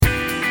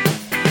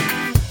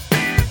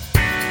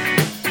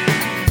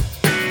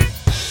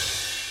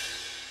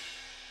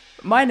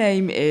My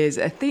name is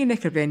Athena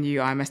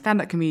Klavenu. I'm a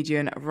stand-up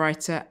comedian,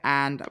 writer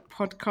and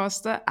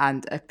podcaster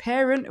and a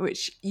parent,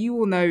 which you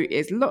all know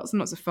is lots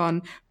and lots of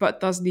fun, but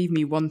does leave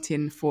me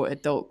wanting for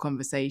adult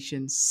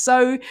conversations.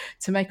 So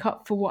to make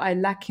up for what I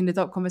lack in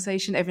adult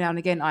conversation, every now and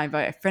again, I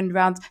invite a friend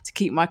round to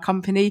keep my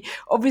company.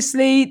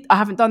 Obviously, I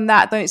haven't done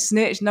that. Don't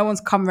snitch. No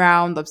one's come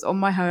round. I'm on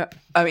my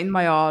in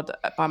my yard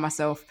by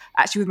myself,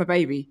 actually with my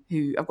baby,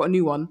 who I've got a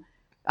new one.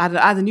 I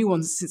had a new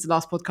one since the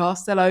last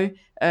podcast. Hello.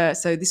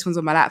 So this one's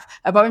on my lap.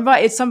 But I've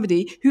invited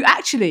somebody who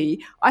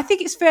actually, I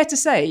think it's fair to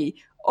say,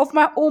 of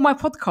all my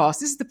podcasts,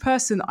 this is the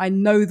person I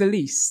know the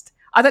least.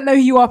 I don't know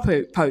who you are,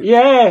 Pope.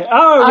 Yeah.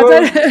 Oh,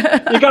 well,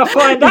 you're going to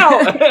find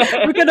out.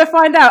 We're going to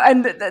find out.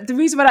 And the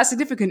reason why that's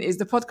significant is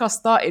the podcast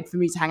started for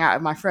me to hang out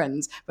with my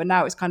friends, but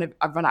now it's kind of,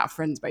 I've run out of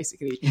friends,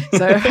 basically.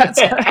 So I've had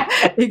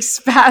to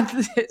expand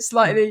it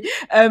slightly.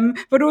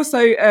 But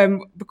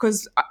also,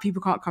 because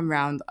people can't come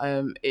around,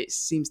 it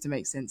seems to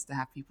make sense to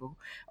have people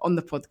on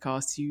the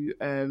podcast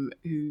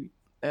who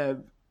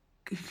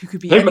could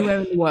be anywhere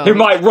in the world. Who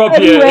might rob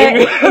you.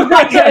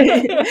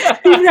 Exactly.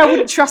 Even though I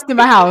wouldn't trust in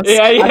my house.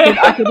 Yeah.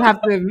 I can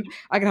have them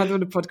on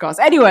the podcast.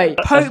 Anyway,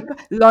 Pope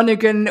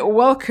Lonergan,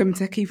 welcome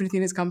to Keeping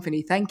Athena's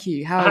Company. Thank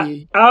you. How are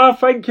you?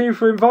 Thank you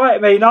for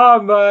inviting me. No,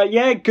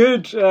 I'm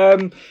good.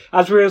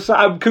 As we were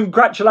saying,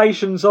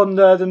 congratulations on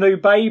the new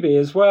baby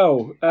as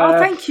well.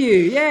 Thank you.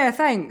 Yeah,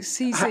 thanks.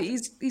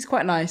 He's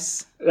quite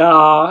nice.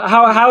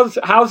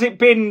 How's it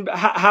been?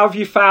 How have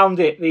you found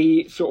it?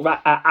 The sort of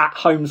at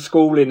home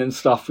schooling and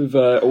stuff with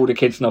all the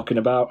kids knocking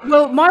about.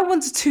 Well, my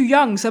ones are too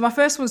young. So my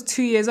first one's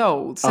 2 years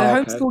old. So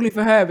homeschooling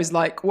for her is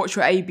like, what's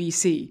your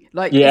ABC?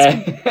 Like,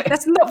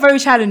 that's not very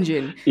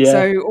challenging. Yeah.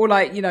 So, or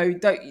like,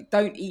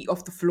 don't eat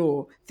off the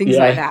floor, things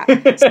like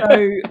that. So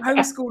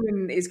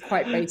homeschooling is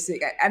quite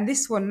basic. And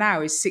this one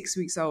now is 6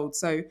 weeks old.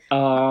 So,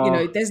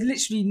 there's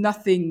literally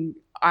nothing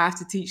I have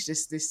to teach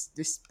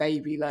this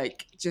baby.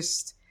 Like,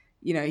 just.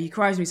 He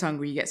cries when he's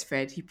hungry, he gets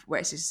fed, he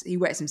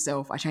wets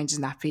himself, I change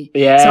his nappy.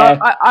 Yeah. So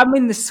I'm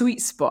in the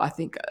sweet spot, I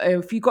think.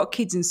 If you've got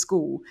kids in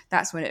school,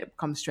 that's when it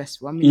becomes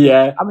stressful. I'm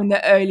in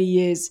the early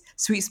years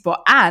sweet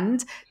spot.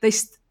 And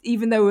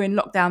even though we're in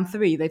lockdown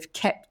 3, they've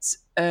kept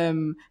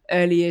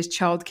early years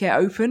childcare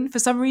open for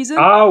some reason.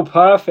 Oh,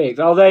 perfect.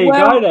 Oh, there you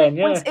go then.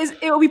 Yeah.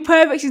 It'll be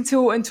perfect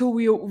until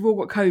we've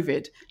all got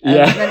COVID.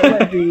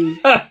 Then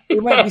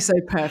it won't be so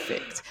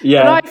perfect.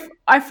 Yeah. But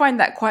I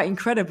find that quite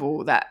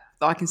incredible that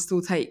I can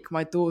still take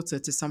my daughter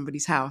to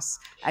somebody's house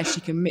and she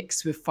can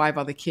mix with 5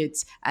 other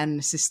kids and an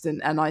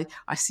assistant. And I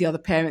see other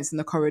parents in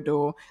the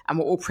corridor and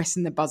we're all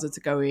pressing the buzzer to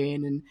go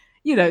in. And,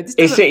 this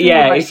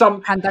it's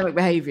some pandemic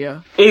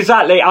behaviour.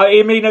 Exactly.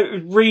 I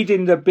mean,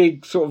 reading the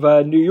big sort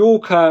of New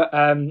Yorker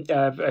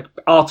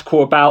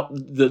article about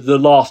the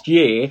last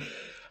year,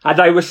 and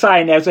they were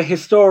saying there's a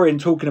historian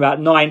talking about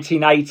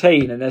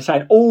 1918, and they're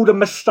saying all the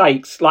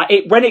mistakes,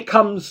 when it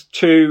comes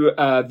to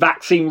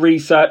vaccine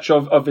research,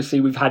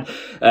 obviously we've had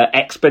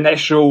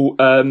exponential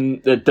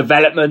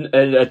development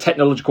and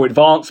technological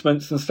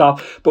advancements and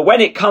stuff. But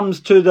when it comes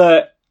to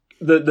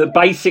the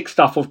basic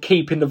stuff of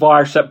keeping the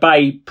virus at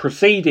bay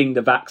preceding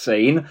the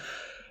vaccine,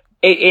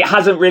 it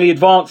hasn't really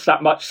advanced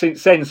that much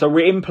since then. So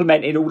we're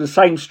implementing all the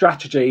same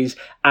strategies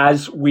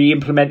as we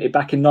implemented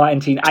back in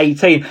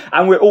 1918.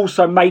 And we're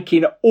also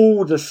making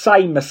all the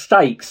same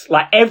mistakes.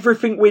 Like,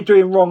 everything we're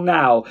doing wrong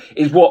now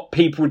is what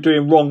people were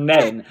doing wrong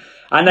then.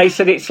 And they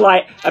said it's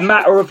like a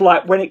matter of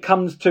when it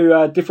comes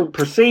to different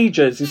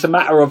procedures, it's a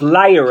matter of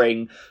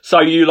layering.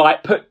 So you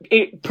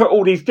put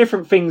all these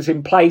different things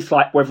in place,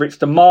 like whether it's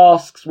the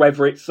masks,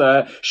 whether it's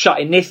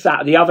shutting this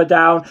out, the other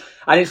down.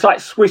 And it's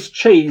like Swiss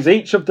cheese.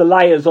 Each of the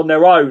layers on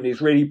their own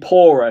is really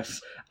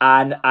porous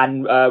and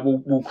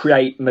will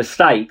create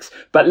mistakes.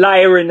 But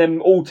layering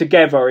them all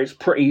together, it's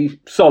pretty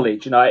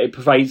solid. It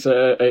provides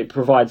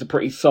a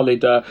pretty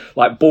solid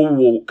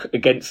bulwark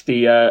against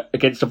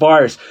the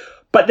virus.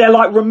 But they're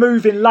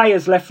removing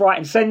layers left, right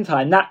and centre.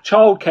 And that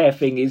childcare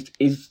thing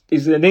is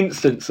an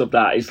instance of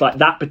that. It's like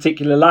that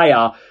particular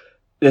layer,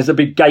 there's a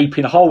big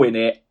gaping hole in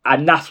it.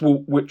 And that's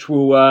which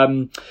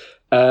will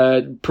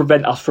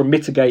prevent us from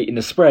mitigating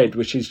the spread,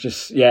 which is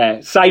just,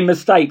 same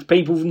mistakes.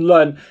 People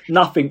learn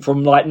nothing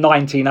from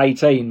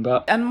 1918.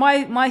 And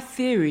my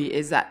theory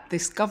is that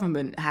this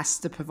government has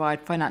to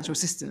provide financial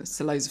assistance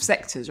to loads of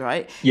sectors,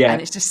 right? Yeah.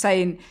 And it's just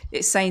saying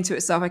to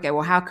itself, okay,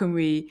 well, how can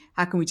we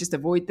just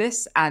avoid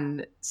this?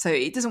 And so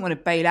it doesn't want to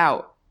bail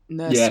out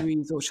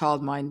nurseries or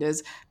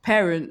childminders.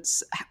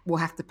 Parents will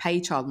have to pay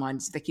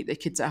childminders if they keep their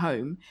kids at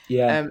home.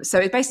 Yeah. So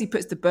it basically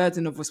puts the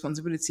burden of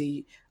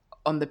responsibility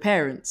on the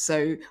parents.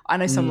 So I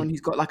know someone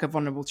who's got a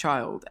vulnerable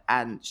child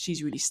and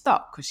she's really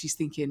stuck because she's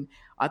thinking,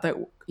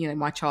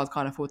 my child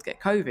can't afford to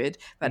get COVID,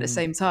 but at the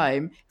same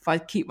time, if I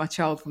keep my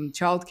child from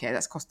childcare,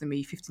 that's costing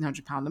me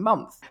 £1,500 a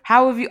month.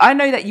 How have you? I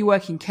know that you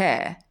work in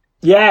care.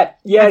 Yeah.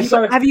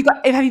 Have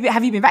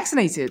you been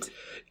vaccinated?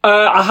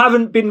 I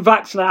haven't been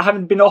vaccinated. I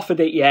haven't been offered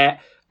it yet.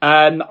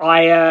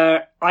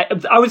 I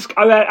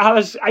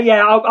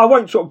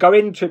won't sort of go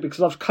into it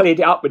because I've cleared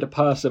it up with the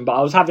person, but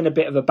I was having a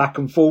bit of a back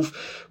and forth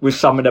with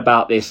someone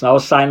about this, and I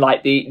was saying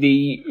like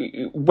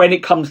when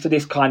it comes to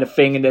this kind of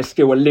thing, and there's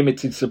still a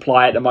limited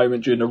supply at the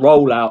moment during the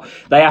rollout,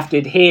 they have to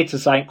adhere to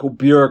something called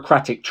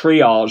bureaucratic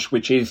triage,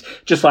 which is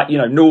just like,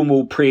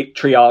 normal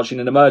triage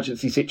in an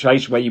emergency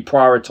situation where you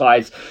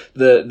prioritise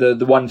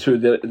the ones who are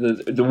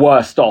the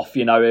worst off,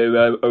 who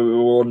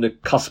are on the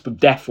cusp of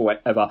death or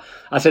whatever.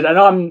 I said, and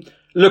I'm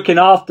looking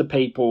after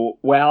people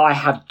where I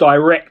have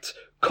direct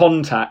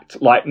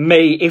contact, like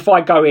me. If I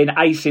go in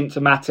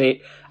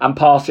asymptomatic and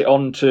pass it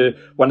on to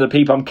one of the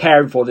people I'm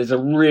caring for, there's a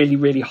really,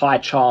 really high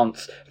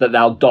chance that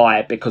they'll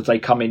die because they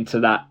come into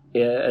that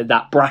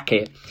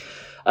bracket.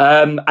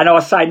 And I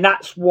was saying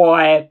that's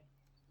why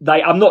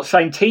I'm not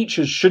saying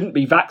teachers shouldn't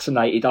be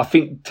vaccinated. I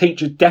think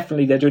teachers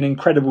definitely, they're doing an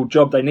incredible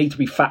job. They need to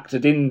be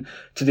factored in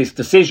to this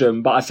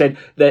decision. But I said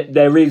that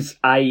there is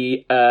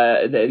a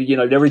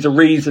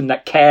reason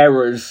that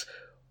carers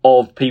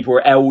of people who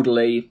are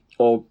elderly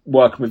or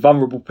working with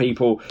vulnerable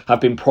people have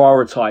been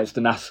prioritised,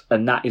 and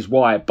that is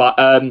why. But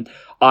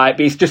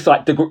it's just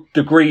like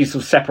degrees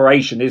of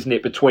separation, isn't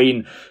it,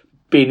 between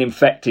being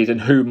infected and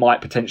who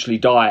might potentially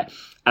die.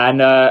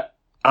 And I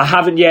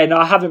haven't been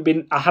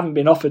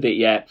offered it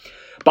yet.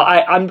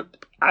 But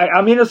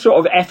I'm in a sort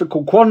of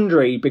ethical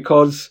quandary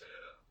because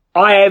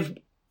I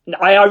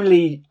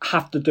only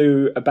have to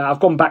do I've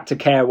gone back to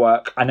care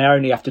work, and I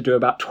only have to do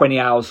about 20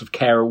 hours of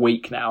care a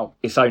week now.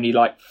 It's only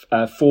like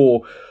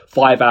 4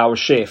 5-hour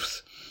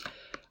shifts.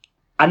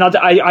 And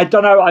I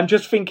don't know, I'm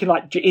just thinking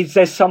like,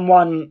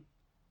 am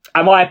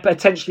I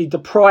potentially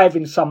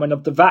depriving someone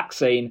of the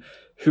vaccine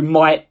who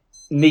might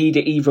need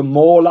it even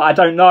more? Like, I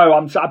don't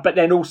know. But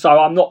then also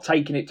I'm not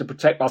taking it to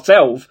protect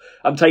myself.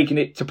 I'm taking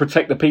it to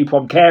protect the people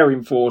I'm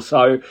caring for.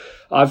 So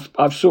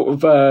I've sort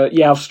of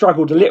I've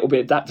struggled a little bit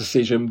with that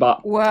decision.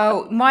 But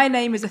well, my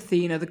name is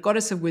Athena, the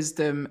goddess of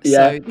wisdom.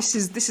 Yeah. So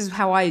this is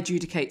how I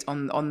adjudicate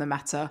on the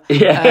matter.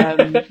 Yeah.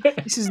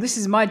 This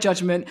is my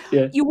judgment.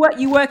 Yeah. You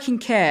work in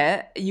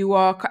care. You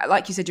are,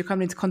 like you said, you're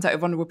coming into contact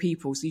with vulnerable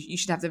people, so you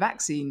should have the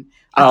vaccine.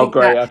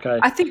 Great. Okay.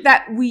 I think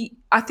that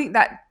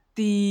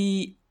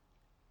the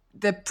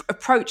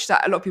approach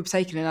that a lot of people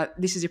are taking, and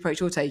this is the approach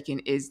you're taking,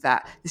 is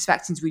that this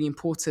vaccine is really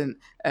important.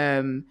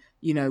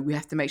 We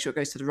have to make sure it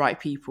goes to the right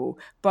people.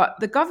 But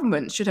the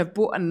government should have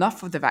bought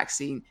enough of the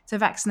vaccine to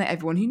vaccinate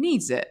everyone who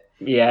needs it.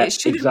 Yeah, it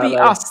shouldn't be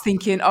us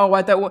thinking,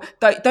 I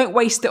don't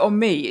waste it on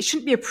me. It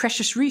shouldn't be a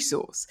precious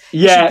resource.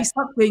 Yeah. It should be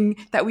something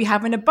that we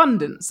have in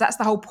abundance. That's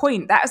the whole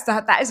point.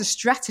 That is a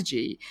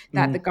strategy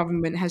that the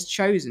government has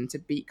chosen to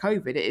beat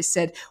COVID. It is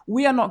said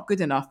we are not good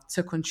enough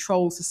to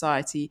control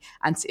society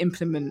and to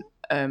implement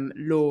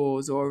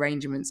laws or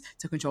arrangements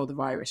to control the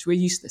virus. We're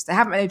useless. They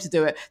haven't been able to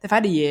do it. They've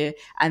had a year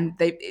and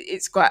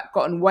it's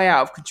gotten way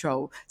out of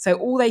control. So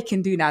all they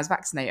can do now is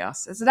vaccinate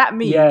us. So that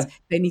means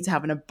they need to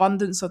have an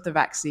abundance of the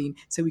vaccine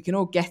so we can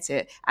all get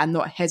it and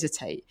not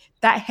hesitate.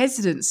 That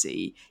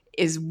hesitancy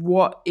is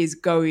what is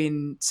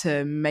going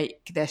to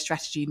make their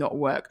strategy not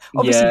work.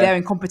 Obviously, their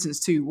incompetence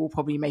too will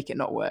probably make it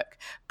not work.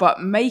 But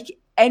make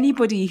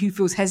anybody who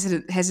feels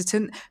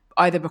hesitant,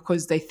 either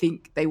because they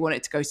think they want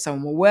it to go to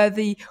someone more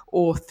worthy,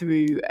 or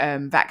through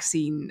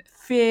vaccine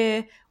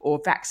fear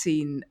or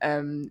vaccine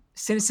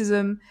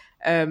cynicism,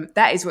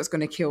 that is what's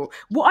going to kill.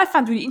 What I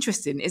found really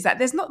interesting is that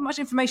there's not much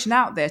information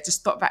out there to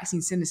stop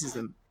vaccine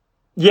cynicism.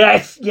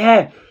 Yes,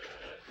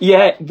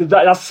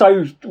 that's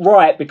so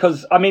right,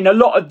 because I mean, a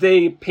lot of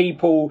the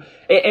people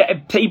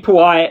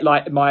I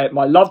like, my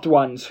loved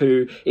ones,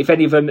 who, if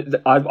any of them,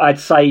 I'd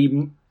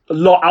say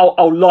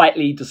I'll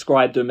lightly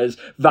describe them as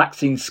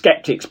vaccine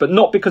skeptics, but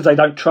not because they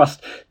don't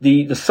trust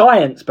the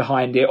science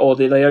behind it or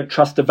they don't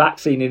trust the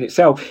vaccine in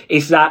itself.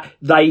 It's that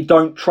they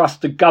don't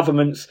trust the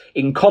government's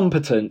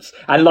incompetence.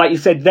 And like you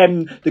said,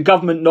 the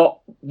government not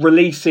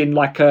releasing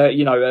like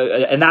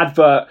an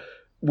advert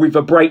with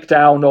a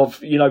breakdown of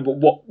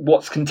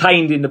what's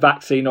contained in the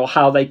vaccine, or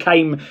how they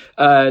came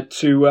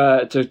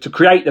to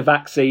create the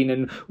vaccine,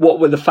 and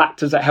what were the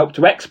factors that helped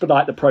to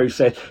expedite the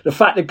process. The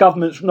fact the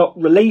government's not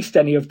released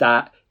any of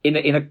that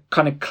in a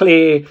kind of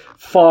clear,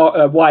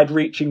 far,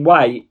 wide-reaching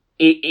way,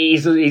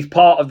 is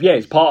part of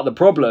the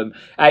problem.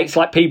 It's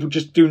like people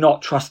just do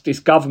not trust this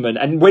government,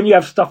 and when you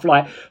have stuff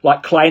like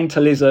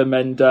clientelism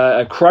and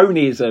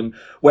cronyism,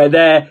 where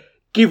they're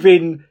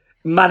giving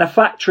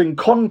manufacturing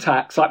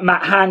contacts, like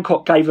Matt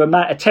Hancock gave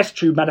a test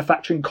tube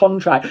manufacturing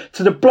contract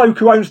to the bloke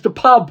who owns the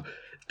pub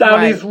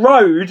down his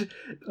road.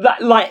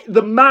 That, like,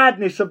 the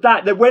madness of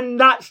that when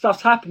that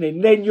stuff's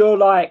happening, then you're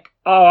like,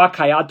 oh,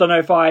 okay, I don't know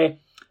if I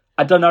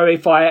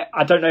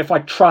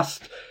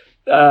trust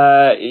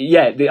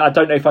I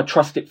don't know if I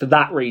trust it for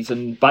that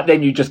reason. But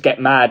then you just get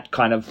mad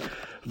kind of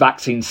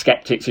vaccine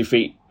skeptics if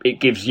it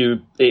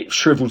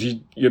shrivels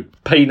your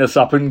penis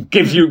up and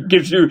gives you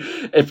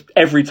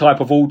every type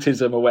of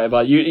autism or whatever.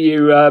 I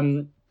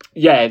mean,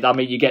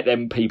 you get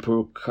them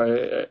people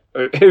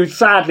who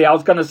sadly, I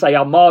was going to say,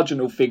 are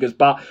marginal figures,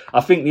 but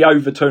I think the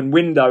Overton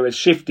window has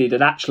shifted,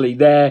 and actually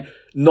they're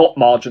not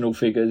marginal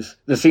figures.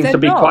 There seems to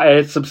be quite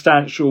a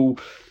substantial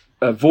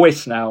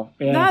voice now.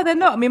 Yeah. No, they're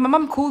not. I mean, my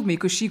mum called me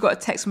because she got a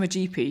text from a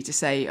GP to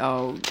say,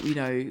 "Oh, you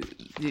know,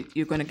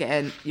 you're going to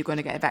get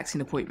a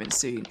vaccine appointment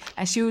soon,"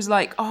 and she was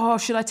like, "Oh,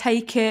 should I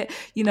take it?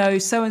 You know,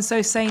 so and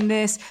so saying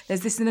this. There's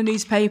this in the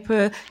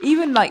newspaper."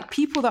 Even like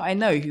people that I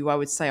know who I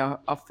would say are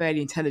fairly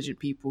intelligent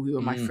people who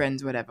are my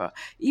friends, whatever.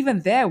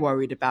 Even they're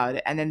worried about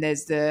it. And then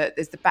there's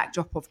the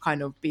backdrop of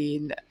kind of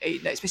being,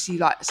 you know, especially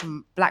like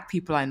some black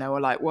people I know are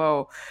like,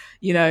 well,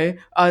 you know,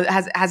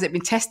 has it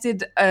been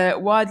tested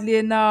widely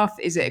enough?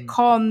 Is it a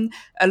con?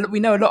 We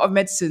know a lot of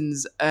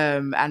medicines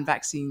and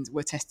vaccines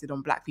were tested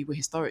on black people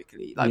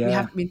historically. Like we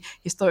haven't been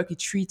historically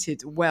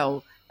treated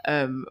well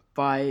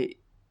by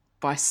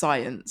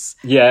science.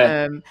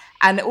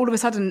 And all of a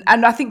sudden,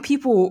 and I think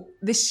people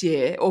this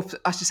year, or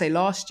I should say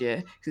last year,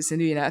 because it's a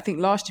new year, I think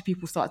last year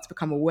people started to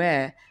become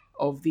aware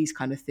of these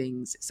kind of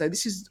things. So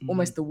this is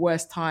almost the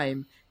worst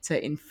time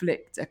to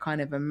inflict a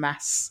kind of a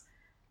mass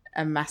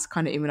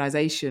kind of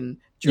immunization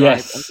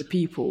drive onto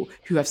people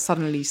who have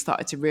suddenly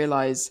started to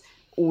realize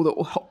all the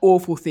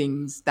awful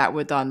things that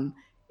were done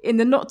in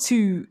the not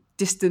too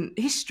distant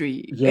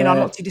history, in our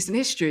not too distant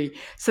history.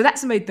 So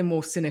that's made them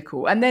more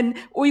cynical. And then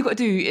all you got to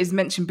do is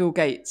mention Bill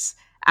Gates,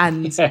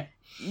 and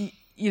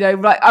you know,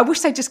 like I wish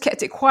they just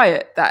kept it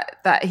quiet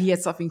that he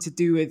had something to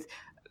do with,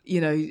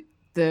 you know,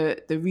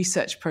 the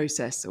research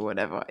process or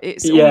whatever.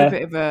 It's all a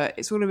bit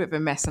of a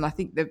mess. And I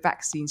think the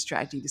vaccine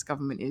strategy this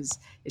government is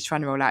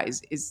trying to roll out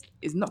is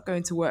not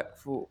going to work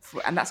for,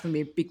 and that's going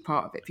to be a big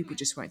part of it. People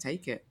just won't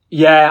take it.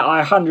 Yeah,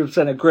 I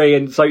 100% agree.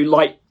 And so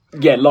like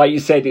you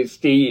said, it's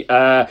the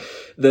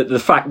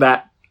fact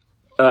that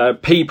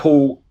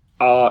people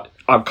are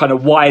kind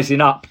of wising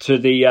up to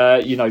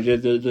the you know,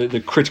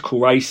 the critical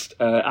race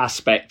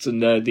aspect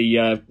and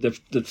the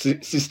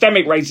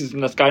systemic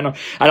racism that's going on.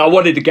 And I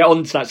wanted to get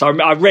onto that. So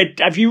I read.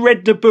 Have you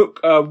read the book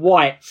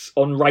Whites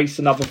on Race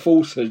and Other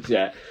Falsehoods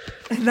yet?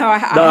 No, I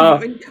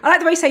haven't. I like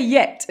the way you say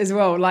 "yet" as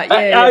well. Like,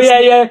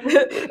 yeah.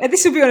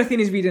 This will be on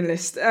Athena's reading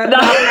list. I've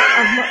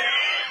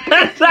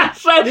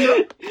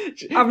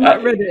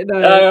not read it. No.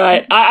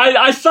 Right.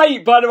 I say,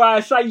 by the way,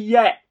 I say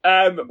yet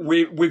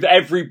with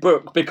every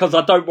book because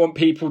I don't want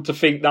people to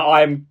think that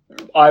I'm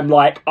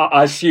like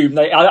I assume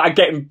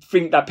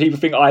think that people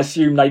think I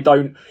assume they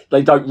don't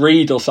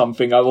read or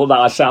something, or that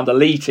I sound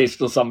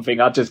elitist or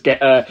something. I just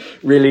get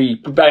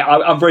really.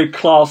 I'm very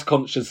class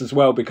conscious as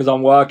well because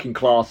I'm working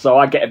class, so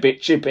I get a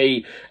bit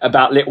chippy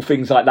about little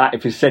things like that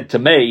if it's said to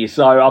me.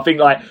 So I think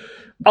like.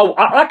 Oh,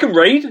 I can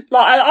read.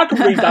 Like I can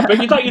read that book.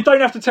 You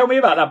don't have to tell me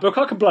about that book.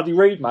 I can bloody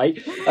read,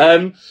 mate.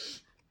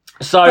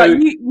 So but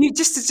you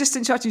just to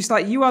interrupt you. It's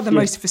like you are the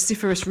most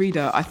vociferous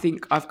reader I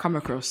think I've come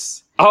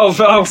across.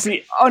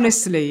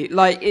 Honestly,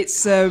 like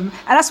it's and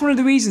that's one of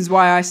the reasons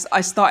why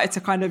I started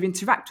to kind of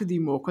interact with you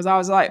more, because I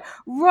was like,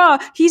 rah,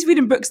 he's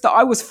reading books that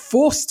I was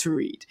forced to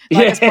read,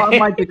 like as part of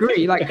my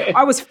degree. Like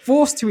I was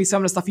forced to read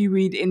some of the stuff you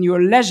read in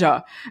your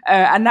leisure,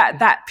 and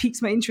that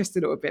piques my interest a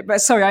little bit.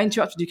 But sorry, I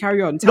interrupted you.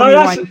 Carry on. Tell me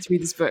why I need to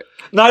read this book.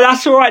 No,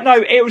 that's all right. No,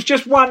 it was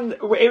just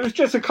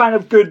a kind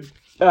of good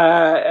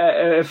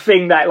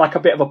thing that, like a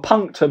bit of a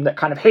punctum that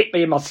kind of hit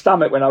me in my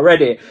stomach when I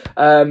read it,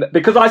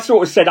 because I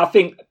sort of said, I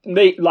think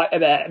me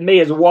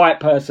as a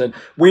white person,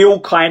 we all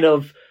kind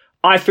of,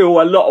 I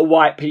feel a lot of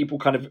white people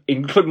kind of,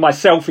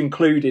 myself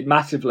included,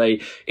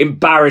 massively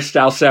embarrassed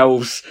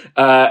ourselves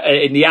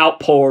in the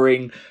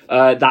outpouring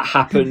that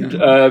happened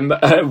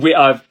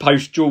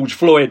post George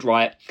Floyd,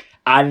 right?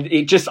 And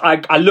it just,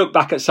 I look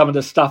back at some of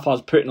the stuff I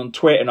was putting on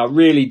Twitter, and I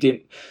really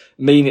didn't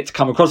mean it to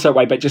come across that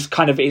way, but just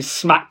kind of it's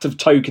smacked of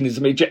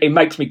tokenism. It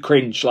makes me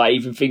cringe, like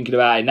even thinking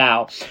about it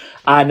now.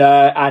 And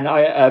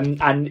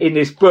in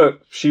this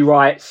book, she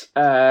writes,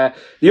 the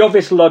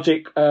obvious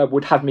logic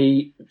would have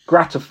me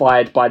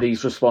gratified by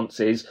these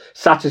responses,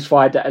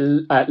 satisfied that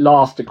at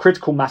last a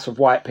critical mass of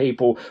white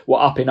people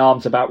were up in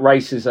arms about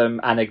racism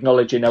and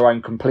acknowledging their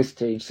own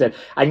complicity. She said,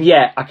 and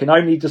yet I can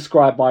only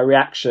describe my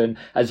reaction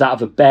as that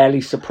of a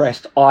barely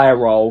suppressed eye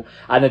roll,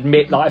 and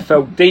admit that I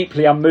felt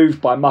deeply unmoved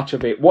by much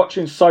of it.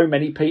 Watching so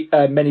many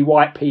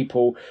white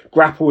people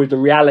grapple with the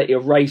reality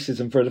of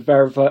racism for the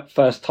very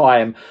first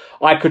time,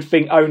 I could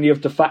think only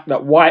of the fact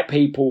that white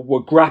people were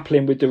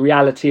grappling with the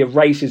reality of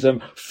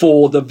racism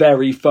for the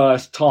very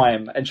first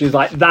time. And she's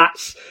like,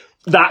 that's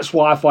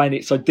why I find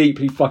it so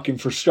deeply fucking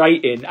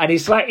frustrating. And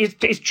it's like,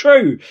 it's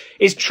true.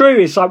 It's true.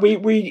 It's like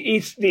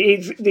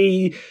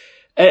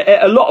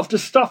a lot of the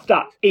stuff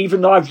that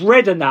even though I've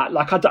read and that,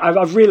 like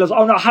I've realized,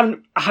 oh no,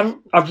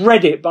 I've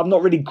read it, but I've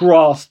not really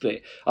grasped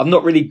it. I've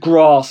not really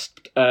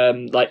grasped,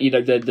 like, you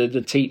know,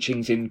 the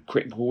teachings in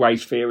critical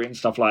race theory and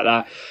stuff like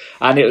that.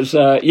 And it was,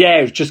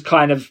 it was just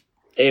kind of,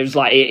 it was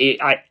like,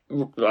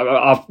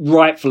 I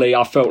rightfully,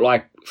 I felt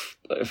like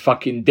a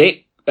fucking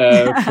dick,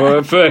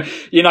 for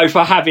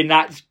having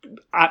that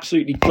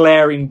absolutely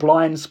glaring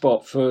blind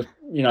spot for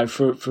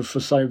for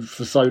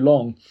so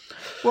long.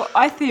 Well,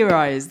 I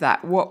theorize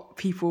that what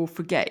people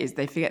forget is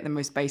they forget the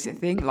most basic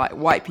thing, like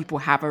white people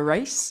have a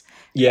race.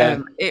 Yeah.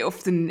 It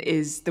often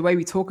is the way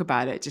we talk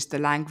about it, just the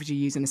language you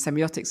use and the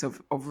semiotics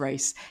of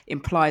race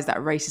implies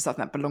that race is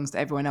something that belongs to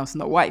everyone else,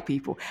 not white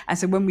people. And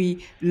so when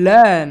we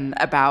learn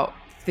about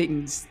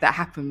things that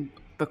happen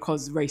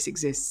because race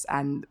exists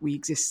and we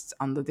exist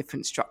under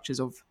different structures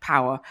of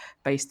power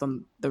based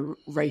on the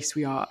race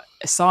we are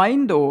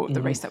assigned or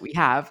the race that we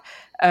have,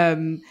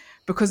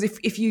 because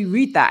if you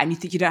read that and you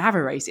think you don't have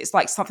a race, it's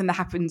like something that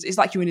happens. It's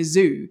like you're in a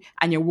zoo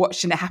and you're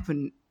watching it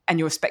happen and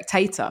you're a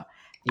spectator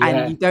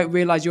and you don't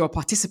realize you're a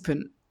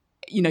participant.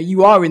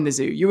 You are in the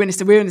zoo. We're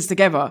in this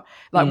together.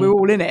 Like we're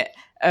all in it.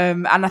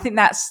 And I think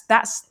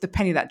that's the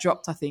penny that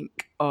dropped, I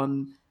think,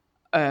 on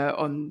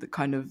the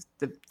kind of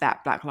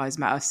that Black Lives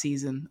Matter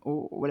season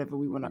or whatever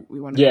we want to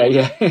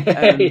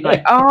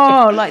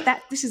like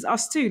that. This is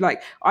us too.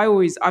 Like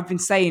I've been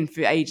saying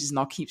for ages, and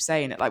I'll keep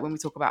saying it. Like when we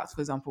talk about, for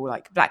example,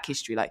 like Black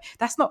history, like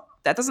that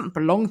doesn't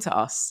belong to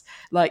us.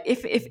 Like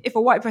if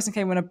a white person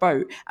came on a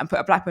boat and put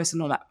a Black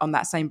person on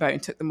that same boat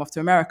and took them off to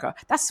America,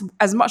 that's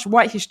as much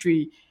white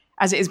history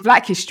as it is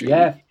Black history.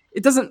 Yeah.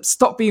 It doesn't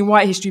stop being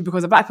white history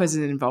because a Black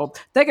person is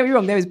involved. Don't get me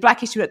wrong. There is Black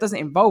history that doesn't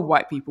involve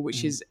white people,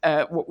 which is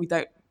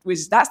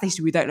that's the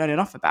history we don't learn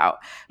enough about.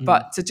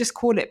 But to just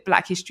call it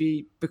Black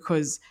history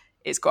because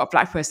it's got a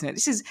Black person in it,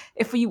 this is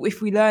if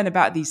we learn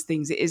about these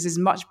things, it is as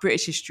much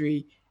British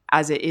history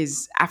as it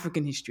is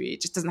African history.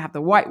 It just doesn't have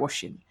the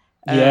whitewashing.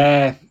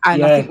 I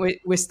think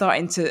we're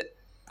starting to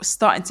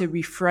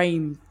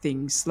reframe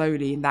things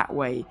slowly in that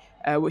way,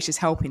 which is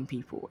helping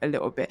people a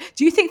little bit.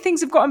 Do you think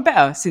things have gotten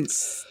better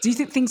since? Do you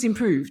think things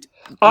improved?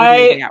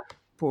 I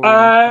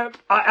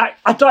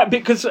don't,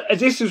 because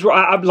this is what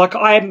I'm like.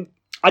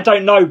 I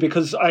don't know,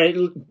 because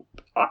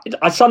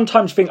I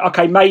sometimes think,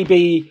 okay,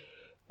 maybe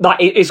like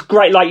it's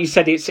great, like you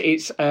said,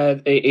 it's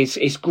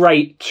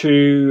great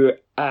to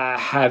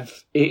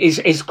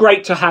it's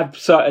great to have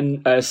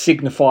certain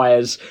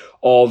signifiers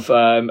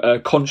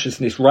of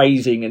consciousness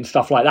raising and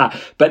stuff like that.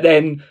 But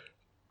then,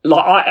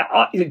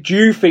 like, do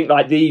you think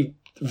like the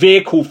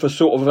vehicle for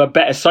sort of a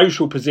better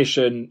social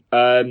position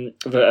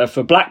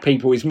for Black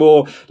people is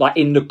more like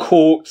in the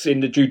courts,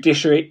 in the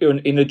judiciary,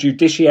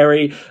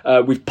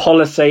 with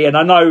policy? And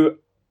I know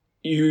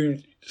you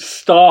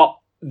start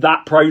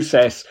that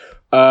process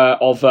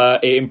of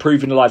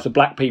improving the lives of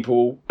Black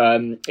people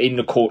in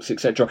the courts,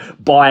 etc.,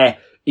 by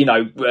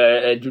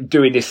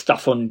doing this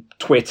stuff on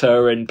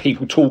Twitter and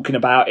people talking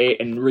about it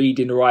and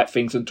reading the right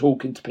things and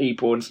talking to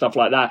people and stuff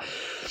like that.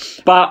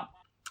 But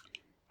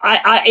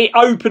it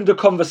opened a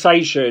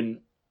conversation,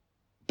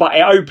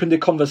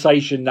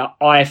 that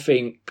I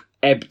think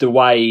ebbed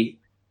away,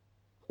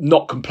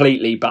 not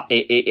completely, but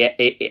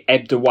it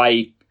ebbed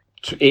away.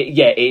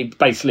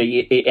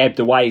 It ebbed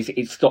away.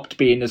 It stopped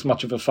being as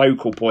much of a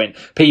focal point.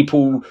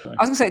 People.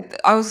 I was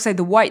gonna say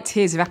the white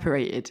tears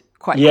evaporated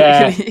quite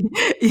quickly.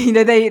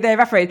 They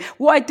evaporated.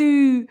 What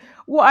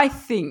I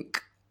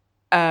think,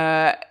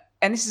 and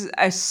this is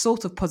a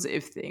sort of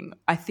positive thing,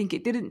 I think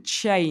it didn't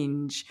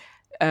change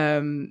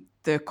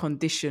the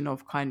condition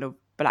of kind of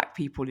Black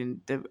people in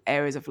the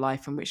areas of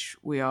life in which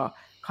we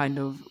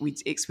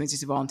experience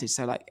disadvantage.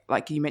 So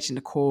like you mentioned,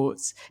 the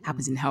courts,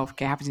 happens in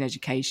healthcare, happens in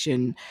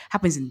education,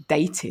 happens in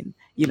dating,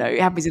 it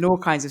happens in all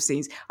kinds of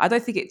scenes. I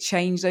don't think it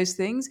changed those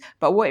things,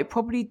 but what it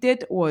probably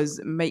did was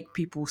make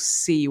people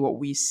see what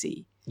we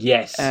see.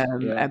 Yes.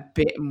 A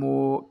bit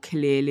more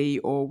clearly,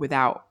 or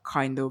without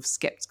kind of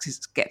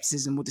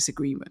skepticism or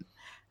disagreement.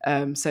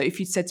 So if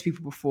you'd said to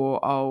people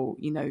before,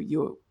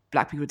 you're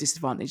Black people are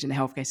disadvantaged in the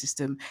healthcare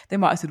system, they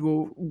might have said,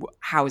 well,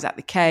 how is that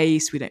the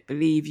case? We don't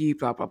believe you,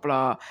 blah, blah,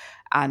 blah.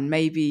 And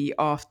maybe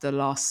after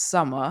last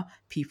summer,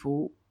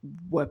 people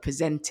were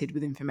presented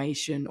with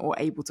information or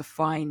able to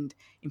find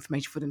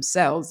information for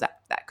themselves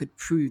that could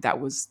prove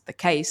that was the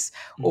case,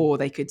 or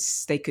they could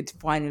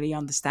finally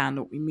understand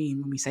what we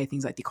mean when we say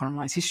things like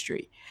decolonize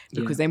history,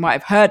 because they might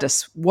have heard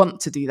us want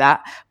to do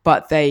that,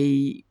 but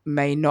they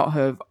may not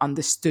have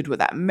understood what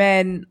that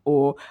meant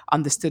or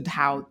understood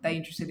how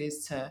dangerous it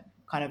is to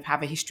kind of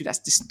have a history that's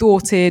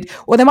distorted,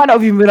 or they might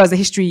not even realize the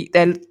history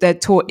they're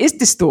taught is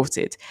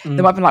distorted.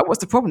 They might be like,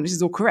 what's the problem? This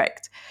is all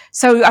correct.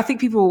 So I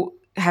think people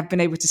have been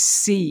able to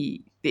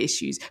see the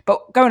issues.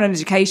 But going on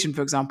education,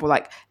 for example,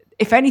 like,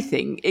 if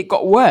anything, it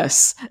got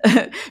worse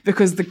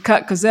because the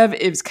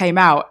Conservatives came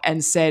out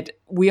and said,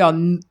 we are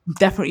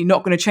definitely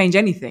not going to change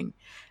anything.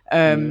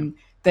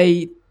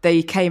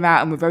 They came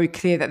out and were very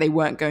clear that they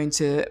weren't going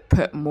to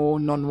put more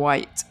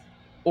non-white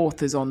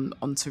authors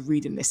onto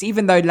reading this,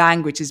 even though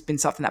language has been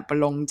something that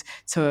belonged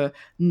to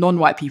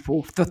non-white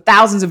people for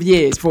thousands of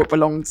years before it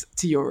belonged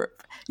to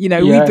Europe. We've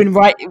been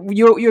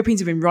Europeans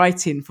have been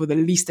writing for the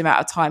least amount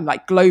of time,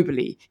 like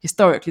globally,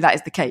 historically, that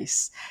is the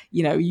case.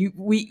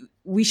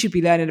 We should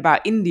be learning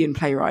about Indian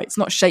playwrights,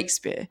 not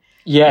Shakespeare.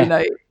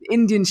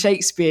 Indian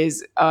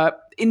Shakespeare's,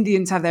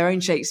 Indians have their own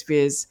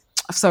Shakespeare's.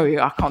 Sorry,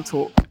 I can't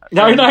talk.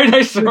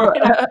 No, sorry.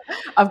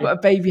 I've got a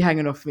baby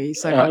hanging off me.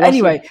 So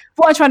anyway,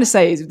 what I'm trying to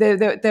say is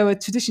there were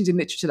traditions in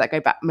literature that go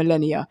back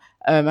millennia,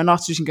 and our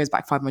tradition goes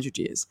back 500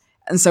 years.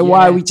 And so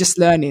why are we just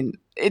learning?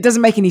 It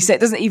doesn't make any sense.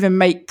 It doesn't even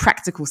make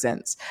practical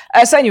sense.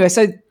 So anyway,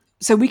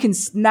 so we can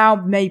now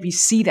maybe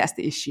see that's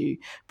the issue,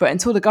 but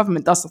until the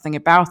government does something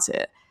about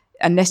it,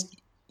 unless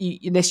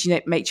you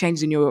make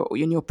changes in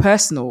your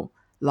personal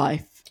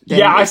life,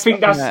 then I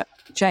think that's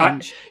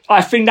change.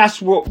 I think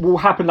that's what will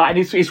happen. Like, and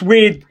it's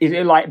weird.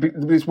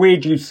 It's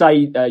weird you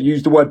say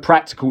use the word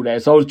practical there.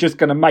 So I was just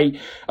going to make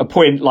a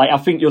point. Like, I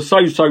think you're so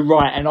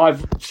right, and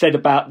I've said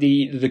about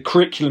the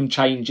curriculum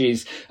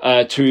changes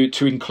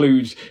to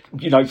include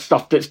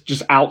stuff that's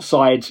just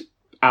outside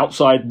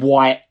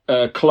white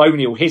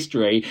colonial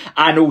history,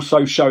 and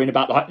also showing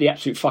about like the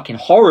absolute fucking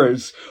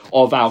horrors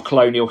of our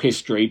colonial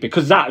history,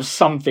 because that was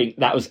something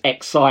that was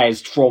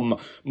excised from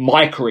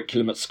my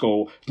curriculum at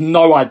school.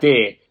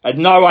 I had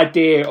no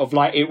idea of,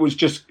 like, it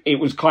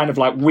was kind of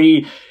like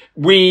we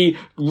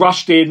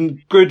rushed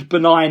in, good,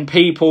 benign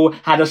people,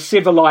 had a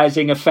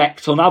civilizing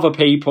effect on other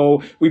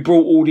people. We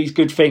brought all these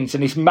good things,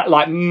 and this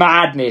like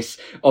madness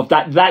of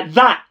that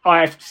I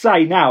have to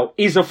say now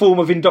is a form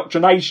of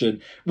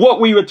indoctrination.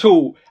 What we were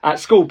taught at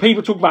school,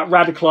 people talk about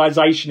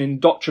radicalization,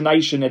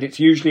 indoctrination, and it's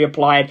usually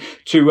applied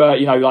to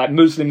like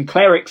Muslim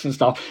clerics and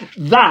stuff.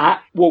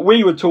 What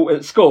we were taught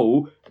at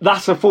school,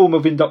 that's a form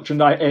of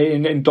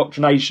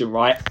indoctrination,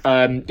 right?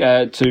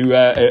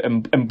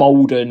 To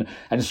embolden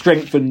and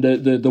strengthen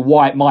the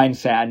white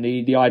mindset and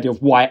the idea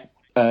of white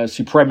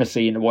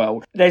supremacy in the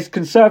world. There's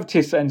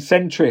conservatives and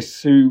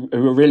centrists who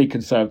are really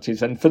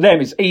conservatives, and for them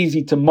it's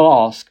easy to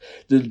mask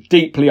the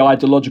deeply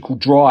ideological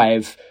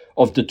drive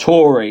of the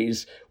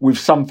Tories with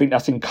something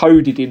that's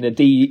encoded in the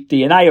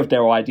DNA of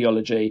their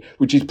ideology,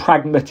 which is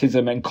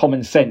pragmatism and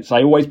common sense.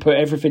 They always put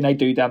everything they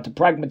do down to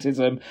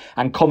pragmatism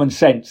and common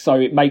sense, so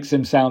it makes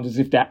them sound as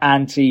if they're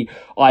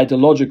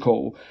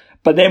anti-ideological.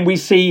 But then we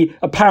see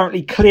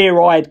apparently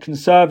clear-eyed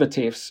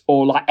conservatives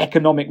or like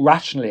economic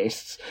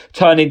rationalists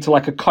turn into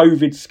like a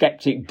COVID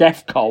skeptic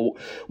death cult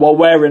while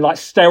wearing like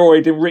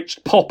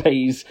steroid-enriched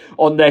poppies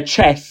on their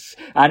chests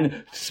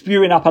and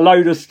spewing up a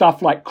load of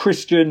stuff like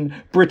Christian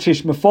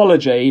British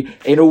mythology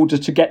in order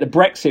to get the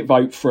Brexit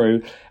vote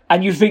through.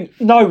 And you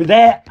think, no,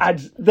 they're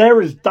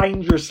as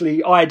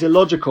dangerously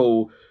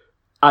ideological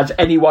as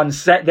anyone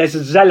said. There's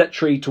a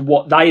zealotry to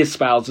what they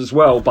espouse as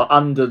well, but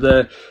under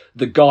the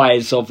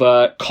guise of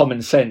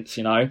common sense,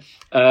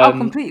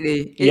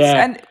 completely.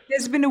 And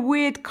there's been a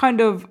weird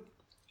kind of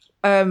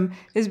I'm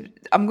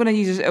going to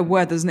use a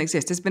word that doesn't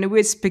exist. There's been a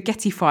weird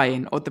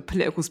spaghettifying of the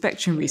political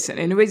spectrum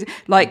recently. In a way,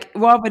 like,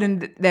 rather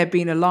than there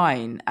being a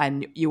line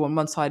and you're on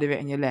one side of it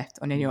and you're left,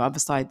 and then your other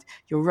side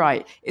you're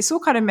right, it's all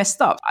kind of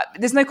messed up.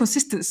 There's no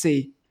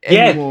consistency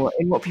anymore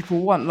in what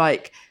people want.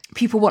 Like,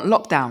 people want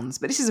lockdowns,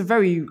 but this is a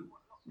very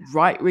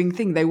right-wing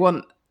thing. They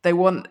want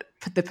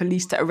the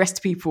police to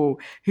arrest people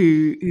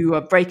who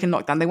are breaking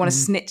lockdown. They want to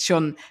snitch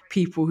on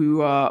people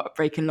who are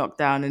breaking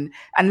lockdown,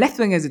 and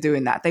left-wingers are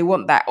doing that. They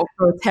want that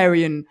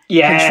authoritarian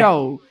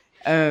control.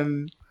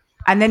 And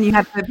then you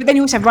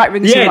also have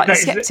right-wingers who are like the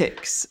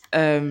skeptics.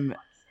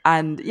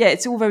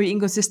 It's all very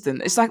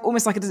inconsistent. It's like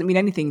almost like it doesn't mean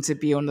anything to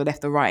be on the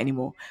left or right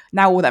anymore.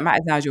 Now all that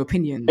matters now is your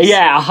opinions.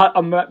 Yeah,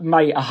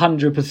 mate,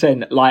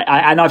 100%. Like,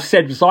 and I've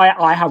said this,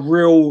 I have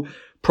real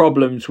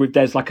problems with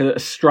there's like a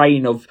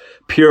strain of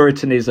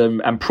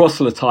puritanism and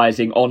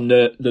proselytizing on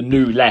the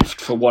new left,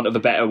 for want of a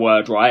better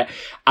word, right?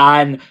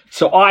 And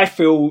so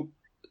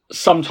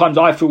sometimes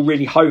I feel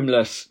really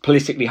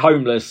politically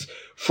homeless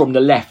from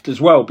the left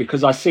as well,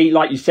 because I see,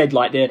 like you said,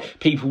 like the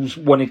people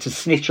wanting to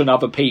snitch on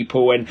other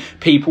people and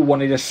people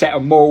wanting to set a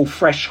moral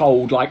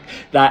threshold like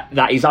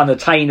that is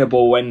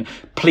unattainable, and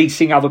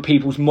policing other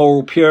people's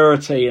moral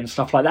purity and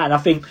stuff like that. And I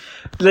think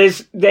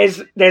there's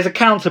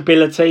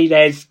accountability,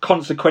 there's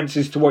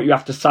consequences to what you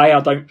have to say.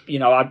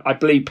 I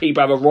believe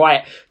people have a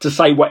right to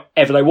say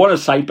whatever they want to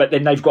say, but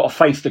then they've got to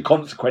face the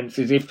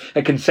consequences if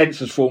a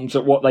consensus forms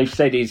that what they've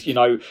said is,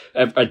 a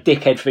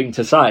dickhead thing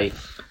to say.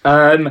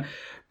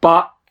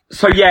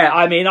 So yeah,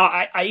 I mean,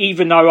 I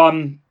even though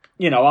I'm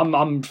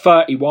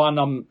 31,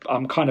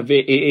 I'm kind of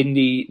in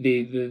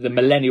the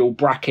millennial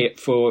bracket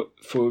for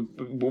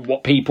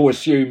what people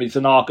assume is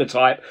an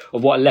archetype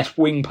of what a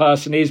left-wing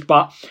person is,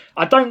 but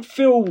I don't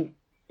feel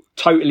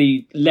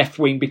totally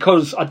left-wing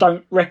because I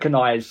don't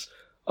recognise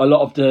a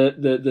lot of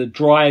the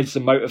drives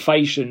and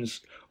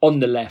motivations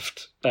on the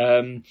left.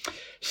 Not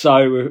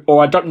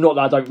that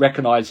I don't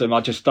recognise them,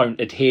 I just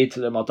don't adhere to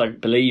them, I don't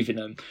believe in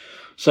them.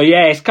 So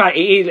yeah, it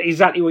is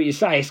exactly what you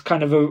say. It's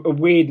kind of a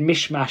weird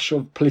mishmash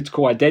of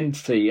political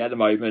identity at the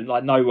moment.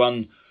 Like no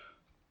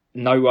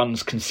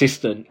one's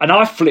consistent, and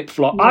I flip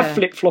flop. Yeah. I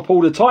flip flop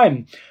all the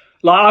time.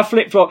 Like I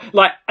flip flop.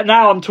 Like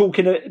now I'm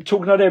talking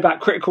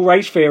about critical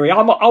race theory.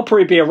 I'll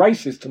probably be a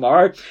racist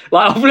tomorrow.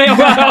 Like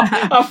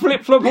I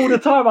flip flop all the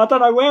time. I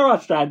don't know where I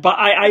stand, but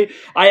I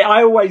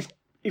always,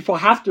 if I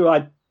have to,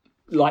 I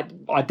like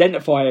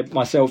identify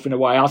myself in a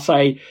way. I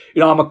say,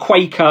 I'm a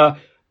Quaker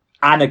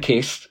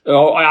anarchist,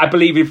 or I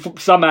believe in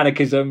some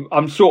anarchism.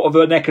 I'm sort of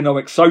an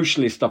economic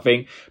socialist, I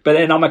think, but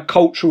then I'm a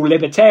cultural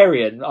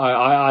libertarian.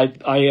 I'm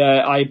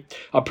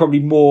probably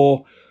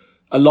more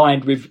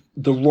aligned with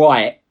the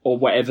right, or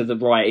whatever the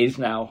right is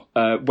now,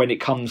 when it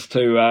comes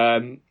to,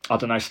 I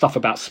don't know, stuff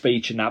about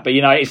speech and that. But,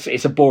 you know,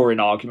 it's a boring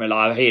argument.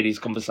 Like, I hear these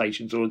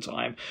conversations all the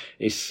time.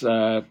 It's,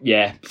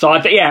 yeah. So,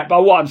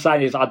 but what I'm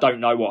saying is I don't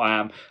know what I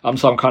am. I'm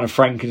some kind of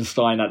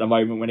Frankenstein at the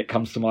moment when it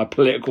comes to my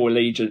political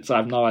allegiance. I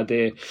have no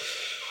idea.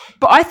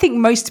 But I think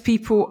most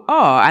people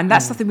are, and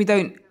that's something we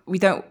don't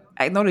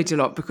acknowledge a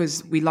lot,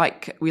 because we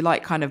like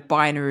kind of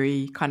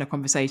binary kind of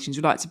conversations.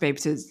 We like to be able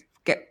to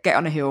get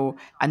on a hill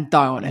and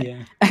die on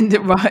it,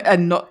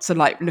 and not to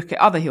like look at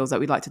other hills that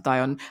we'd like to die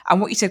on.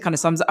 And what you said kind of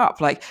sums it up.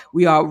 Like,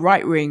 we are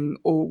right wing,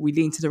 or we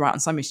lean to the right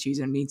on some issues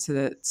and lean to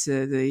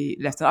the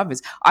left on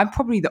others. I'm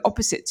probably the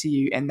opposite to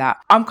you in that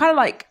I'm kind of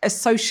like a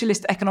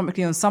socialist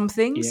economically on some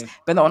things,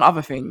 but not on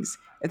other things,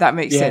 if that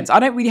makes sense. I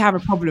don't really have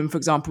a problem, for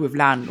example, with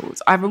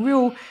landlords. I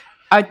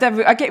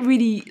get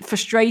really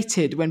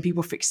frustrated when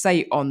people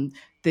fixate on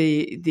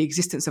the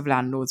existence of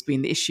landlords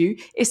being the issue.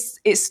 It's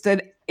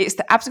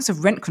the absence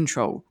of rent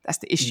control that's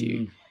the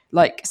issue.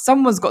 Like,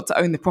 someone's got to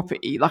own the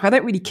property. Like, I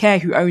don't really care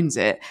who owns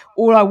it.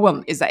 All I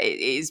want is that it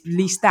is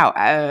leased out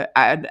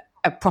at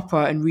a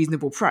proper and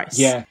reasonable price.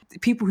 Yeah.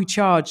 People who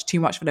charge too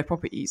much for their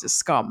properties are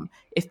scum.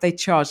 If they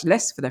charge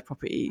less for their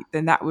property,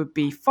 then that would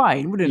be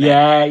fine, wouldn't it?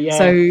 Yeah.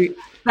 So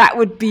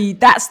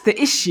that's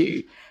the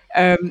issue.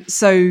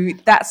 So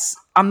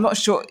I'm not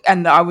sure,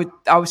 and I would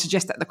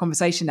suggest that the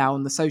conversation now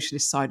on the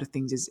socialist side of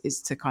things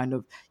is to kind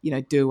of, you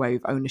know, do away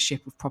with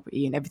ownership of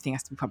property and everything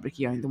has to be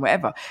publicly owned and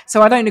whatever.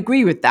 So I don't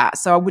agree with that.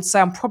 So I would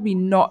say I'm probably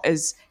not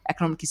as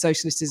economically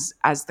socialist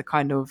as the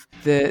kind of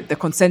the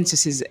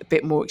consensus is a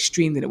bit more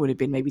extreme than it would have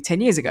been maybe 10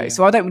 years ago.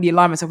 So I don't really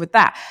align myself with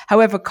that.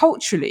 However,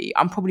 culturally,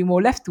 I'm probably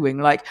more left wing.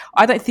 Like,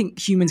 I don't think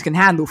humans can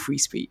handle free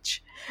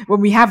speech.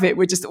 When we have it,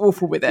 we're just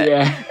awful with it.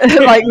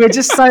 Like, we're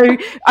just so.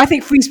 I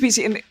think free speech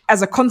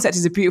as a concept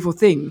is a beautiful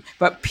thing,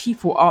 but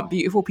people aren't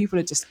beautiful. People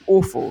are just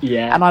awful.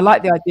 And I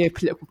like the idea of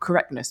political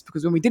correctness,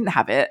 because when we didn't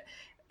have it,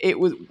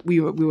 we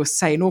were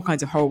saying all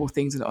kinds of horrible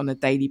things on a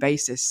daily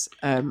basis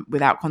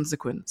without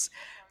consequence.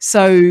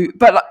 So,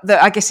 but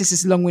I guess this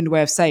is a long-winded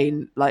way of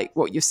saying, like,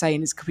 what you're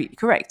saying is completely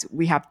correct.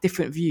 We have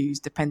different views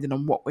depending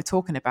on what we're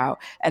talking about,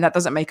 and that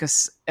doesn't make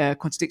us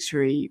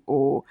contradictory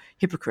or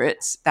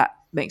hypocrites.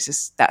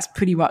 That's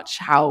pretty much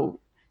how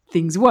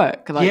things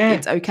work. Like,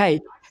 it's okay.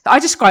 I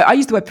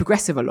use the word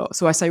progressive a lot.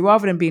 So I say,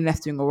 rather than being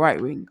left wing or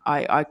right wing,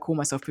 I call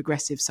myself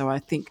progressive. So I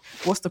think,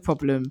 what's the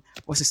problem?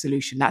 What's the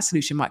solution? That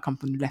solution might come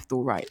from the left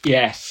or right.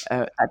 Yes.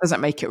 That doesn't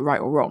make it right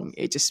or wrong.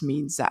 It just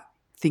means that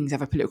things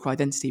have a political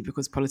identity,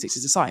 because politics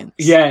is a science.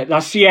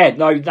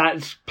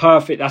 That's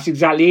perfect. That's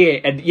exactly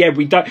it. And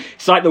we don't,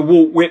 it's like the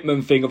Walt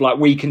Whitman thing of like,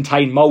 we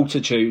contain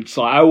multitudes.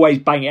 Like, I always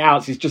bang it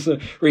out. It's just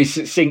a really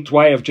succinct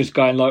way of just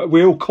going like,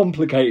 we're all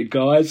complicated,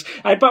 guys.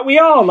 But we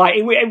are, like,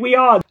 we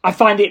are. I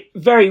find it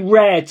very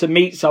rare to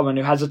meet someone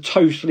who has a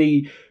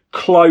totally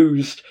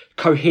closed,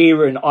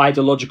 coherent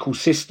ideological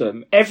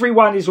system.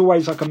 Everyone is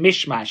always like a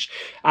mishmash.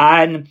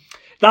 And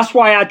that's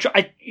why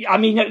I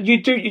mean,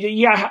 you do,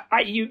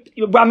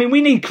 I mean,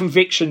 we need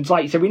convictions.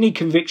 Like you said, we need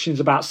convictions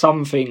about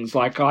some things.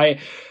 Like, I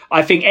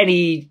think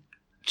any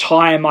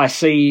time I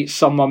see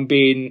someone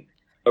being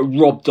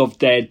robbed of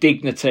their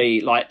dignity,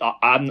 like,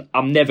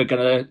 I'm never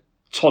going to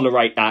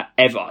tolerate that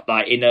ever,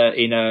 like in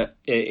a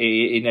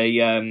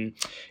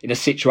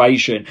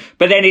situation.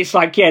 But then it's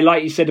like,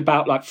 like you said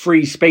about like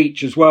free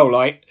speech as well.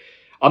 Like,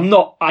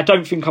 I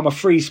don't think I'm a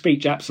free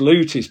speech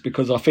absolutist,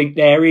 because I think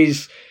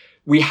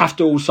we have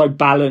to also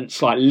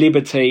balance like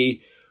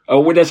liberty,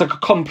 or there's like a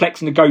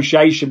complex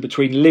negotiation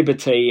between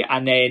liberty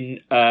and then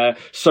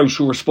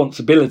social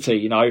responsibility,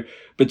 you know,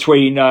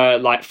 between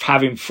like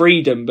having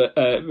freedom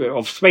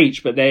of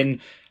speech, but then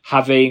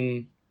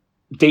having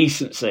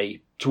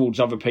decency towards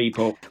other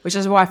people. Which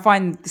is why I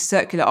find the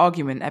circular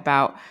argument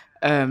about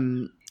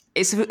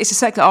it's a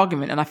circular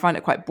argument, and I find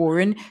it quite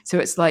boring. So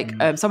it's like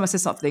someone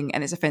says something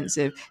and it's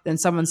offensive, then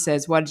someone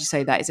says, why did you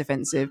say that? It's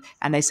offensive.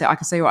 And they say, I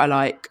can say what I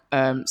like,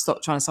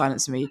 stop trying to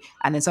silence me.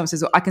 And then someone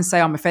says, well, I can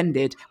say I'm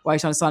offended, why are you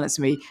trying to silence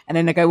me? And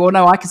then they go, well,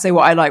 no, I can say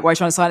what I like, why are you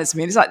trying to silence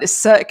me? And it's like this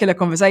circular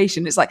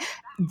conversation. It's like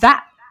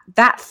that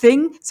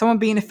thing, someone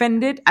being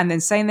offended and then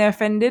saying they're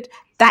offended,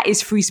 that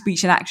is free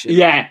speech in action.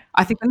 Yeah.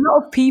 I think a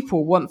lot of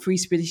people want free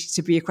speech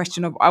to be a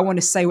question of, I want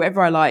to say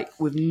whatever I like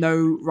with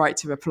no right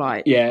to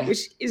reply. Yeah.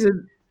 Which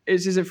isn't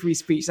free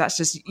speech. That's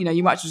just, you know,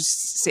 you might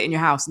just sit in your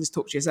house and just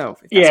talk to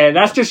yourself.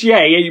 That's just,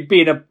 you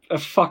being a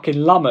fucking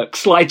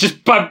lummox, like just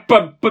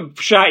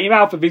shouting your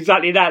mouth of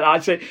exactly that. I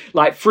said,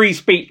 like, free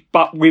speech,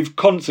 but with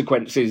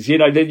consequences. You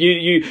know, that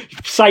you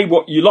say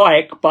what you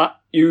like, but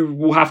you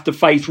will have to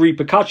face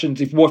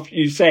repercussions if what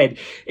you said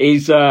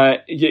is,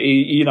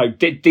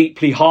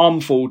 deeply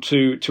harmful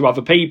to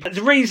other people.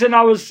 The reason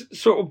I was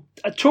sort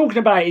of talking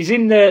about it is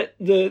in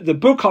the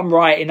book I'm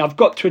writing, I've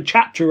got to a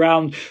chapter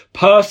around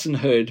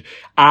personhood,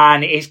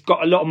 and it's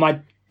got a lot of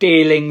my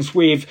dealings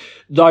with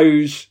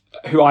those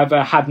who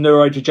either have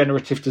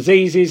neurodegenerative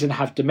diseases and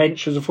have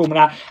dementia as a form of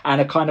that,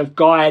 and a kind of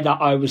guy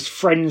that I was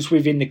friends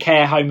with in the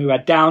care home who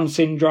had Down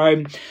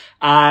syndrome.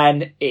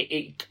 And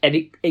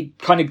it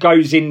kind of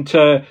goes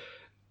into,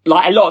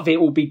 like, a lot of it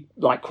will be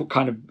like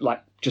kind of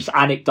like just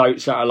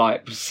anecdotes that are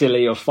like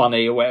silly or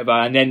funny or whatever.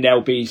 And then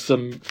there'll be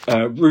some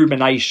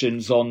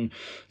ruminations on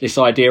this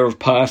idea of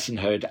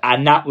personhood.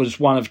 And that was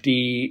one of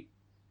the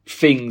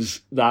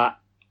things that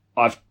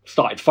I've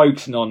started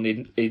focusing on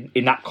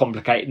in that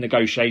complicated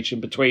negotiation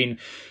between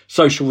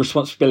social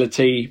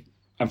responsibility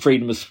and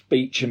freedom of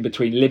speech, and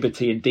between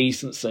liberty and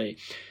decency.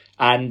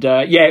 And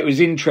it was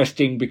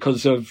interesting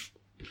because of,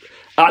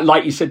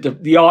 like you said,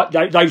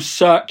 those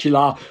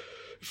circular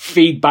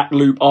feedback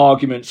loop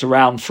arguments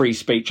around free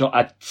speech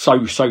are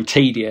so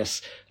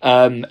tedious,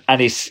 and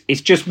it's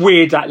just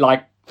weird that,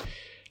 like,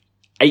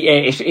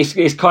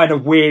 it's kind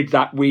of weird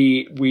that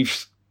we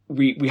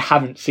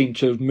haven't seemed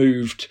to have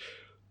moved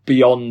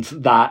beyond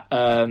that.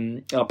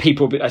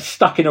 People are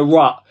stuck in a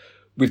rut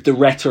with the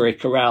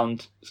rhetoric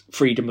around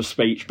freedom of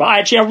speech. But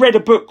actually, I read a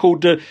book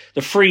called the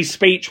Free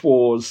Speech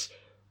Wars,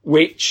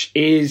 which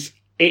is,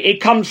 it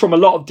comes from a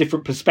lot of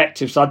different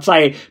perspectives. I'd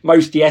say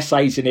most of the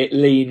essays in it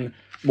lean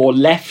more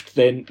left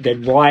than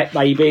right,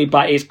 maybe,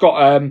 but it's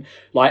got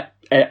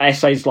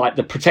essays like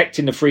the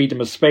Protecting the Freedom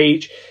of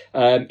Speech,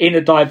 in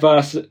a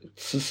diverse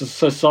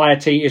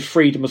society, is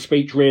freedom of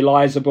speech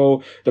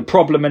realisable, the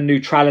problem and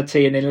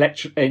neutrality and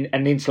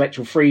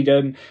intellectual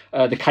freedom,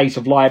 the case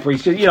of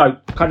libraries,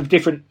 kind of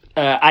different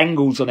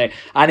angles on it.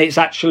 And it's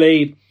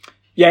actually,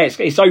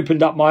 it's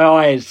opened up my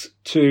eyes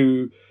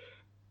to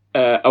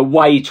a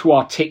way to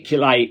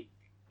articulate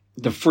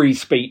the free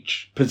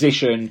speech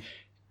position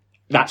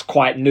that's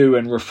quite new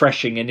and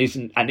refreshing, and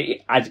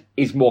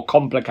is more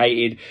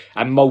complicated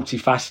and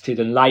multifaceted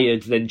and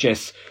layered than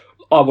just,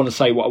 I want to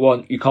say what I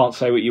want, you can't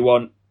say what you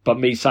want, but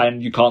me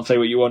saying you can't say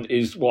what you want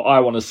is what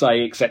I want to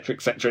say, etc.,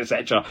 etc.,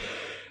 etc.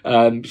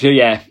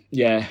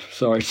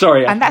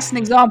 Sorry. And that's an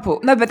example.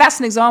 No, but that's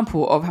an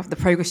example of the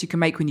progress you can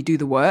make when you do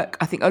the work.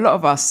 I think a lot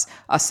of us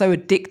are so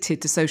addicted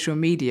to social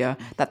media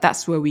that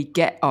that's where we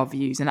get our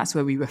views, and that's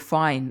where we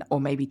refine or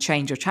maybe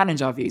change or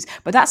challenge our views.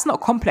 But that's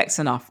not complex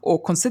enough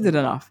or considered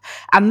enough.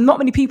 And not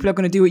many people are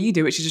going to do what you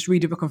do, which is just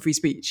read a book on free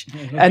speech.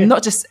 And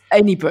not just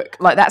any book.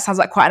 Like, that sounds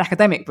like quite an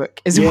academic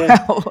book as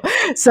well.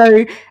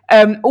 So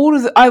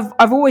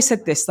I've always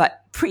said this, that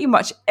pretty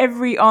much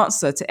every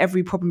answer to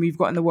every problem you've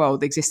got in the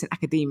world exists in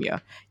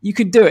academia. You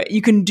can do it.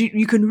 You can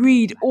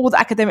read all the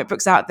academic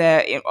books out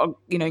there,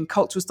 in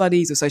cultural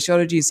studies or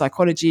sociology and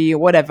psychology or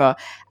whatever,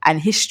 and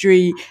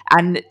history,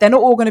 and they're not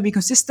all going to be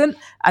consistent,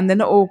 and they're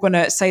not all going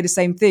to say the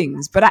same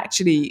things. But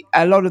actually,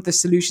 a lot of the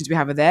solutions we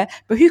have are there.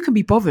 But who can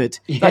be bothered?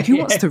 Like, who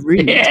wants to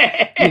read?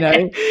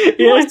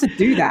 Who wants to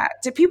do that?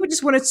 Do people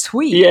just want to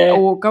tweet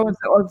or go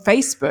on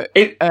Facebook?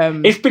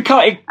 It's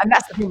because, and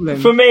that's the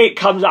problem. For me, it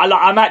comes.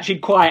 I'm actually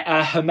quite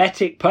a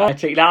hermetic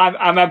person.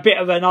 I'm a bit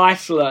of an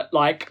isolate.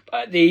 Like,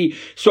 the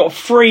sort of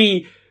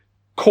three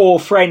core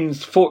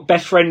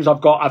best friends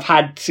I've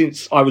had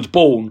since I was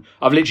born.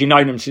 I've literally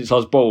known them since I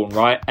was born,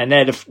 right? And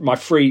they're my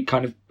three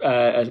kind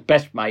of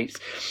best mates.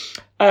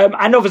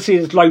 And obviously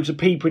there's loads of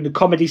people in the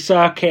comedy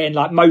circuit, and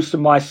like most of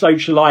my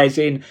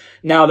socialising,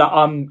 now that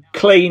I'm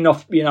clean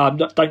off, I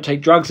don't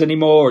take drugs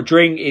anymore or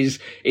drink, is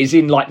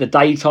in like the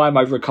daytime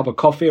over a cup of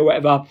coffee or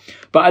whatever.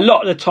 But a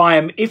lot of the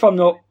time, if I'm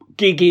not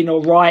gigging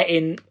or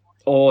writing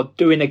or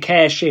doing a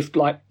care shift,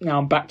 like now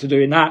I'm back to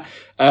doing that,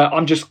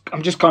 I'm just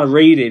kind of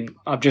reading.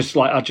 I just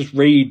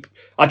read.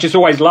 I just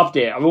always loved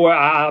it.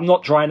 I'm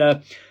not trying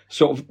to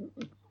sort of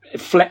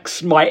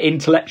flex my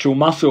intellectual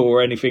muscle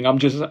or anything. I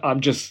just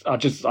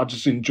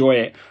enjoy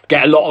it.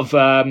 Get a lot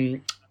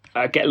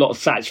of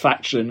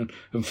satisfaction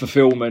and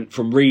fulfillment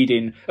from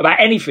reading about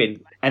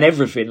anything and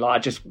everything. Like, I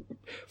just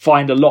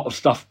find a lot of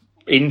stuff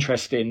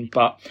interesting.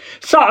 But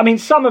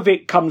some of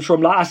it comes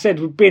from, like I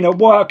said, being a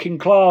working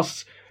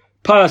class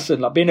person,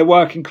 like being a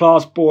working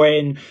class boy,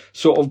 and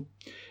sort of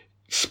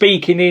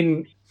speaking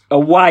in a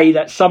way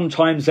that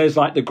sometimes there's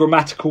like the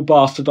grammatical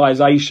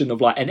bastardization of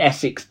like an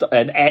Essex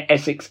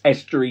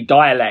estuary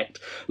dialect.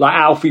 Like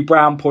Alfie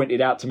Brown pointed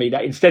out to me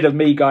that instead of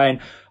me going,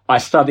 I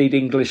studied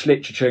English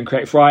literature and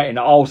creative writing,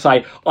 I'll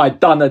say I'd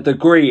done a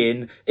degree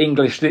in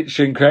English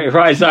literature and creative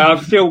writing. So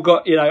I've still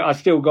got,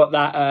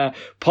 that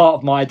part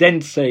of my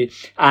identity.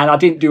 And I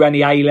didn't do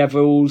any A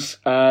levels.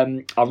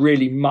 I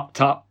really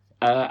mucked up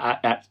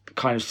at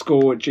kind of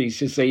school at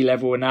GCSE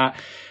level and that.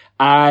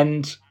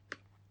 And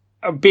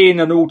being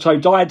an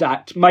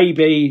autodidact,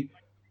 maybe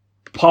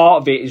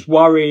part of it is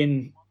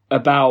worrying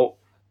about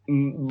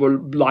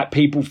like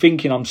people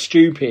thinking I'm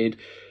stupid.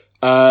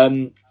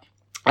 And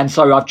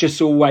so I've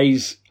just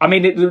always,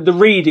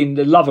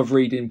 the love of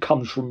reading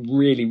comes from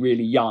really,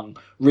 really young,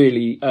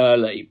 really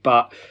early.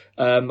 But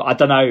I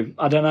don't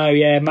know.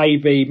 Yeah,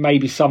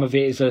 maybe some of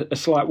it is a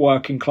slight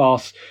working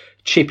class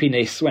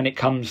chippiness when it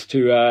comes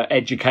to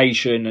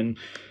education, and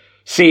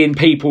seeing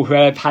people who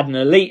have had an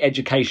elite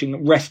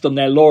education rest on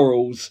their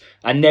laurels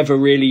and never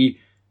really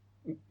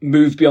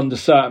move beyond a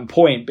certain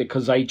point,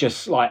 because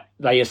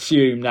they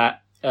assume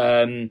that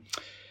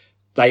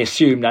they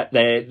assume that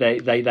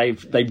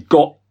they've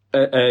got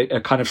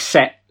a kind of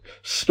set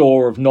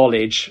store of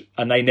knowledge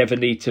and they never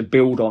need to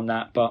build on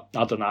that. But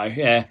I don't know.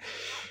 Yeah,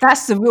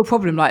 that's the real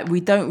problem. Like, we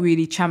don't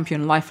really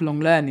champion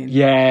lifelong learning.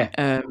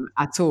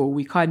 At all.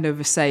 We kind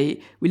of say,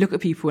 we look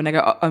at people and they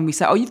go, and we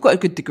say, oh, you've got a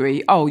good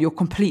degree. Oh, you're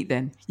complete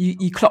then.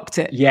 You clocked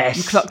it. Yes.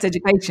 You clocked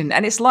education.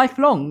 And it's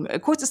lifelong.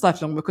 Of course it's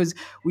lifelong, because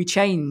we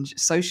change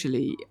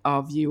socially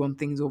our view on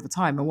things all the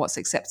time. And what was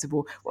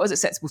acceptable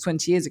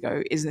 20 years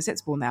ago isn't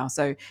acceptable now.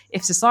 So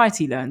if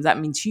society learns, that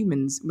means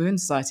humans within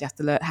society has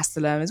to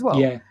learn as well.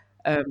 Yeah.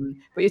 But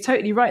you're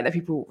totally right that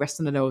people rest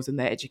on the laurels in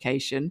their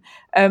education.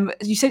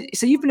 You said,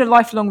 so you've been a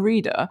lifelong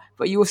reader,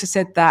 but you also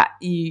said that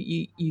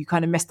you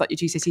kind of messed up your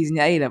GCSEs and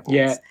your A levels.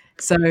 Yeah.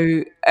 So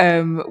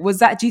was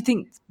that? Do you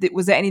think that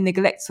was there any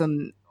neglect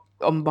on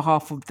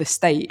behalf of the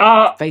state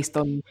based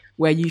on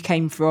where you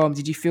came from?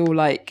 Did you feel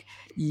like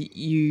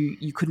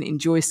you couldn't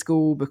enjoy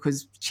school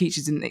because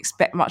teachers didn't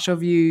expect much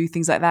of you,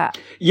 things like that?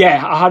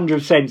 Yeah,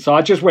 100%. So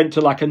I just went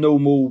to like a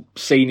normal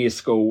senior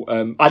school.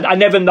 I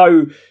never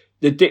know.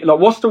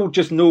 What's all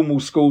just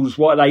normal schools?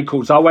 What are they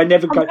called? So I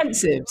never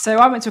comprehensive. So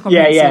I went to a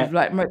comprehensive,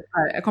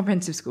 a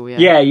comprehensive school.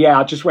 Yeah.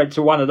 I just went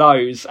to one of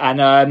those, and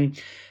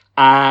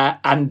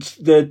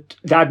they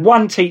had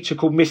one teacher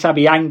called Miss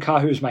Abianca,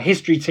 who was my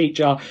history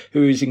teacher,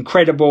 who was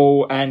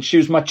incredible, and she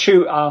was my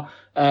tutor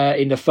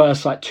in the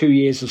first 2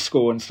 years of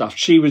school and stuff.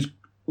 She was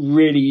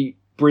really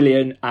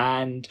brilliant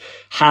and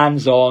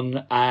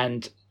hands-on,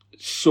 and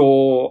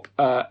saw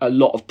a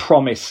lot of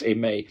promise in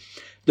me.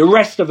 The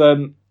rest of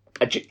them,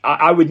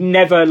 I would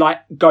never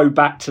go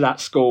back to that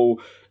school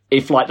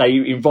if they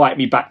invite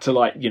me back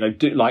to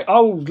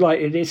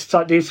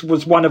this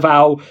was one of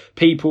our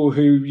people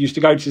who used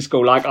to go to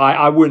school.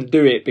 I wouldn't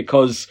do it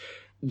because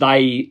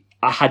the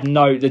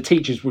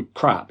teachers were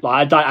crap.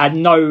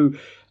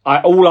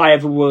 All I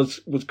ever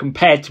was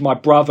compared to my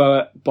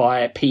brother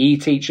by PE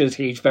teachers.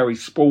 He's very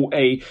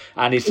sporty,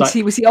 and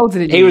was he older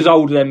than you? He was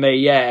older than me,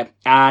 yeah.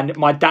 And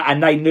my dad,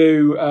 and they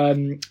knew,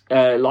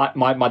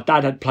 my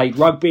dad had played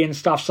rugby and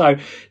stuff, so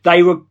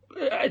they were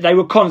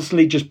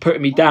constantly just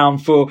putting me down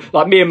for,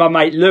 me and my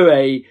mate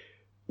Louis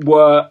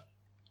were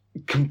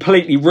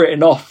completely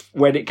written off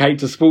when it came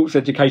to sports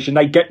education.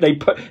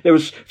 There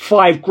was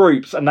 5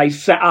 groups, and they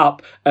set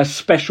up a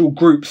special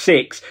group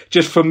 6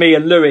 just for me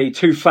and Louis,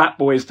 2 fat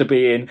boys, to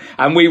be in,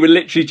 and we would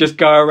literally just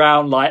go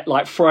around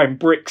like throwing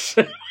bricks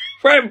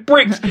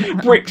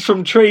bricks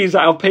from trees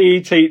at our PE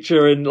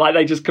teacher, and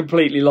they just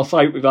completely lost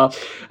hope with us.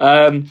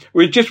 We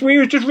were just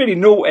really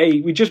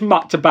naughty. We just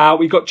mucked about.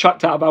 We got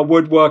chucked out of our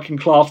woodworking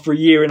class for a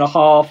year and a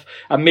half,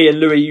 and me and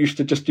Louis used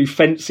to just do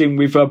fencing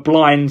with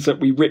blinds that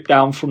we ripped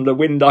down from the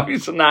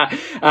windows and that.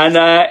 And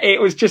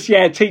it was just,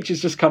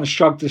 teachers just kind of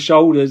shrugged their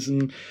shoulders,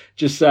 and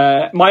just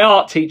my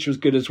art teacher was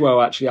good as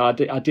well. Actually,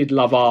 I did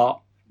love art.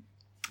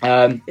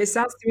 It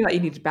sounds to me like you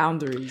needed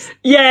boundaries.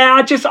 Yeah,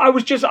 I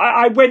was just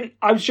naughty.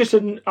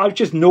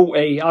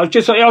 I was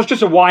just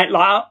a white.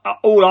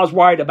 All I was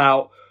worried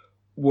about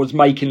was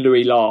making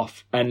Louis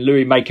laugh, and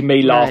Louis making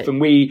me laugh. Right. And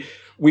we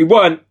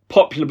weren't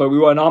popular, but we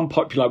weren't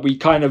unpopular. We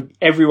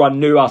everyone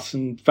knew us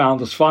and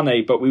found us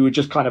funny, but we were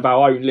just kind of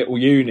our own little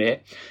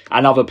unit,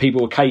 and other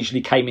people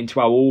occasionally came into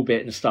our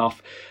orbit and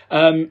stuff.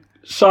 And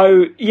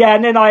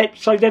then I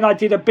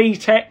did a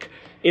BTEC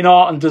in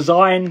art and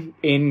design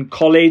in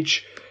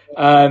college.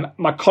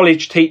 My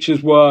college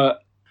teachers were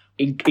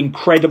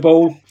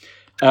incredible.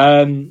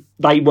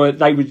 They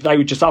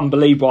were just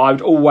unbelievable. I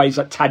would always,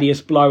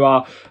 Thaddeus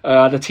Blower,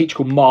 the teacher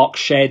called Mark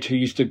Shedd, who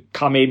used to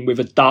come in with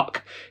a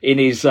duck in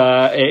his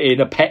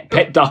in a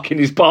pet duck in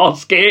his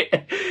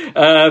basket.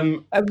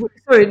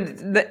 Sorry,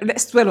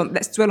 let's dwell on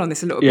this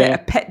a little bit. A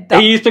pet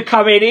duck. He used to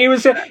come in. He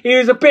was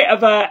a bit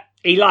of a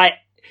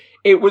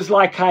it was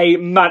like a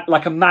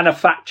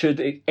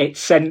manufactured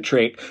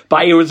eccentric,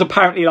 but he was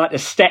apparently the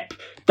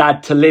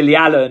stepdad to Lily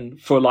Allen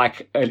for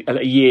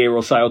a year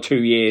or so, or 2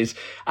 years,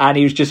 and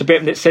he was just a bit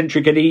of an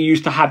eccentric. And he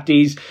used to have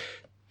these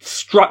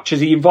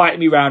structures. He invited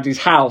me around his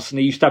house, and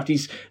he used to have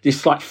this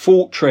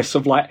fortress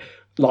of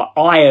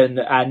iron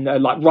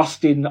and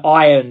rusting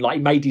iron. He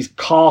made these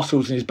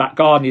castles in his back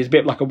garden. He was a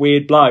bit like a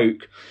weird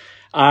bloke,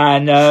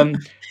 and.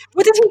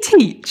 What did he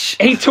teach?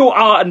 He taught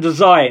art and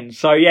design,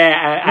 so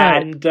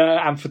and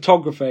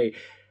photography.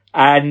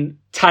 And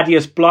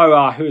Thaddeus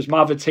Blower, who was my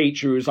other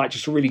teacher, who was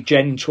just a really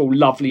gentle,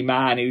 lovely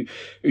man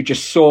who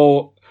just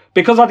saw,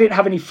 because I didn't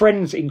have any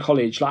friends in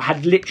college, I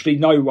had literally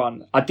no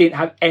one. I didn't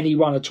have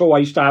anyone at all. I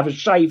used to have a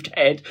shaved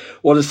head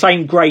or the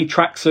same grey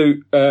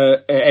tracksuit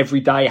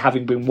every day,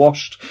 having been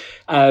washed.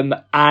 And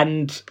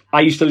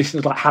I used to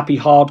listen to Happy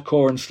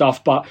Hardcore and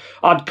stuff, but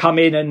I'd come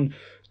in and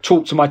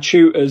talk to my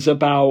tutors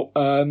about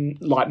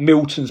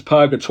Milton's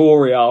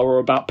Purgatoria, or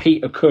about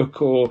Peter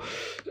Cook, or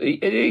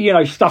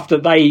stuff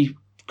that they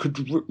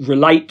could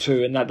relate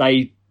to, and that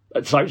they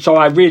so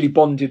I really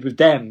bonded with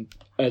them.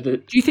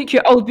 Do you think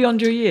you're old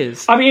beyond your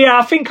years? I mean,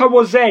 I think I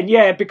was then,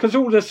 because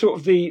all the sort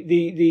of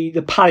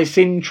the palace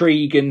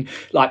intrigue and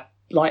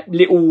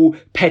little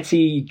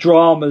petty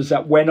dramas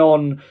that went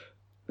on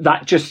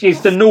that just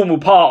is the normal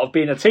part of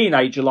being a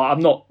teenager. Like,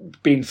 I'm not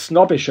being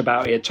snobbish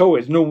about it at all.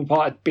 It's normal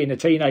part of being a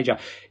teenager.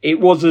 It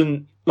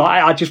wasn't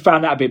like, I just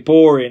found that a bit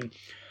boring.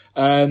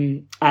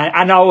 And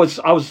I was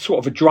sort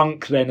of a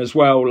drunk then as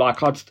well.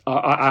 Like,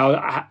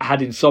 I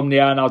had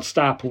insomnia and I'd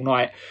stay up all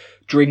night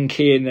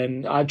drinking,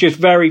 and I just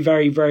very,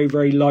 very, very,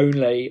 very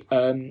lonely.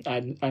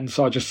 And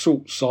so I just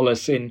sought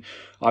solace in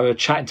either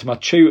chatting to my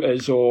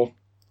tutors or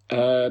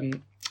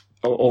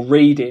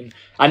reading.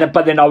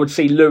 But then I would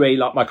see Louis,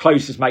 like my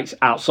closest mates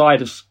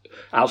outside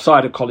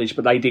of college,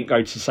 but they didn't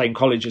go to the same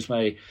college as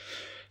me.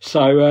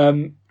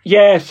 So,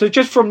 so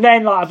just from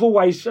then, like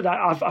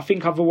I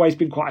think I've always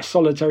been quite a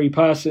solitary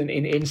person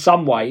in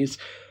some ways.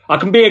 I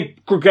can be a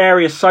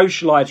gregarious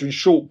socializer in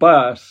short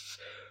bursts,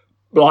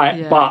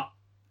 but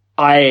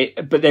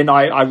then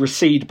I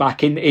recede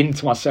back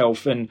into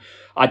myself, and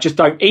I just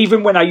don't.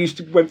 Even when I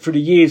went through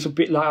the years a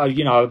bit like,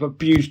 I've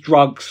abused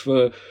drugs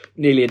for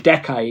nearly a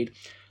decade.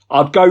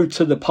 I'd go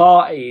to the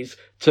parties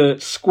to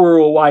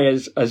squirrel away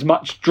as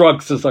much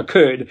drugs as I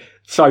could,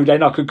 so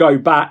then I could go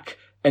back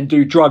and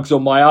do drugs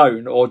on my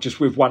own or just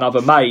with one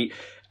other mate.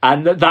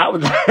 And that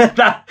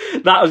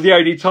was the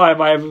only time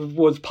I ever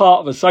was part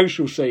of a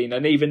social scene.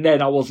 And even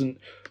then I wasn't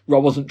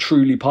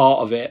truly part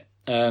of it.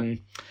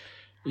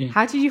 Yeah.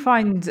 How did you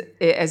find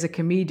it as a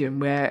comedian?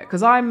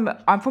 Because I'm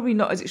probably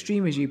not as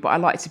extreme as you, but I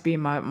like to be in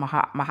my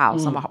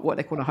house. I'm what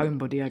they call a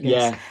homebody, I guess.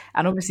 Yeah.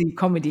 And obviously,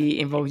 comedy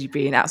involves you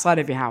being outside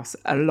of your house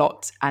a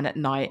lot and at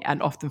night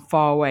and often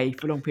far away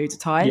for long periods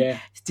of time. Yeah.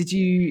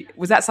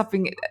 Was that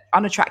something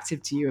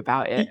unattractive to you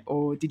about it,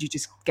 or did you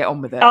just get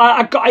on with it?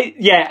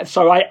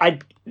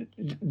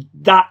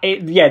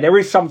 There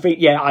is something.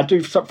 Yeah, I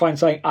do find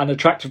something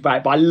unattractive about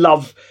it, but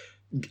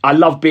I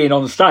love being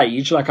on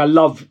stage. Like, I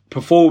love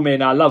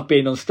performing. I love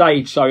being on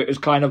stage. So it was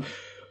kind of,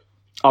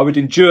 I would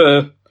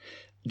endure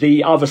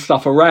the other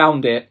stuff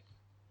around it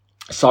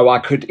so I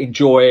could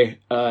enjoy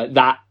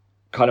that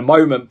kind of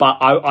moment. But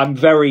I'm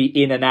very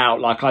in and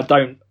out. Like, I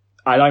don't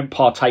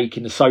partake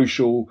in the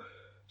social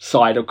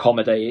side of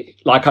comedy.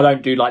 Like, I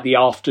don't do like the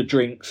after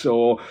drinks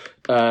or,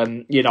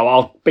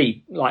 I'll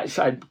be like,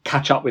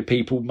 catch up with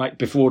people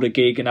before the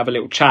gig and have a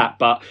little chat,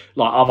 but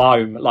like, I'm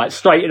home, like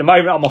straight in the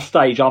moment I'm off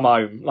stage, I'm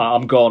home, like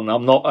I'm gone.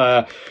 I'm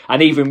not,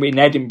 and even in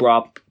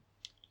Edinburgh,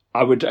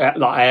 I would,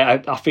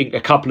 I think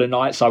a couple of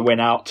nights I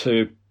went out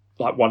to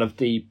like one of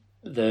those,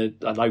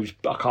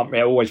 I can't remember,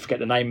 I always forget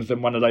the name of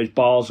them, one of those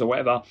bars or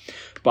whatever.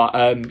 But,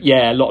 a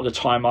lot of the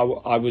time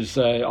I was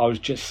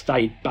just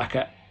stayed back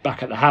at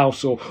the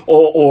house or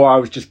I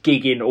was just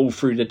gigging all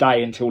through the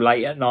day until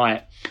late at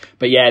night.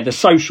 But yeah, the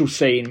social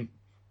scene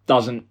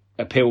doesn't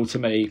appeal to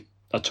me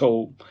at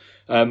all.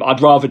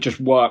 I'd rather just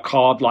work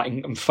hard, like,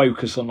 and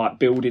focus on like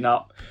building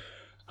up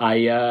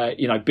a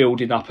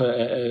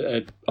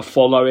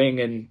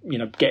following and,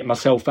 getting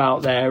myself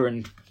out there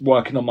and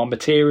working on my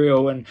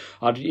material. And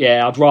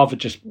I'd rather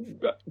just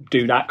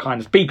do that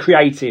kind of, be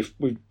creative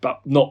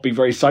but not be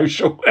very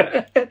social.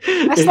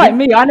 That's like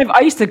me. I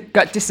used to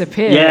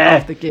disappear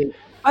after the gig.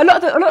 A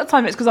lot of the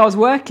time it's because I was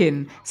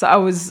working, so I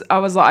was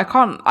like,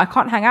 I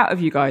can't hang out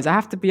with you guys. I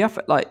have to be up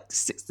at like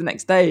 6 the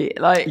next day,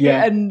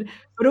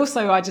 but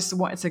also I just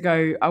wanted to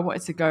go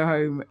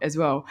home as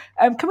well.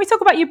 Can we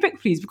talk about your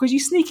book, please? Because you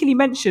sneakily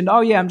mentioned,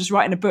 I'm just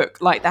writing a book.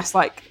 Like, that's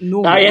like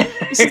normal. Oh, yeah.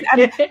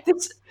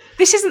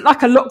 This isn't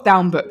like a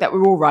lockdown book that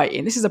we're all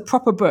writing. This is a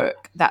proper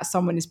book that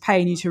someone is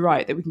paying you to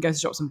write that we can go to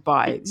shops and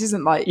buy. This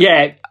isn't like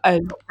a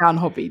lockdown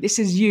hobby. This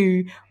is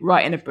you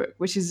writing a book,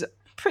 which is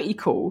pretty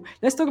cool.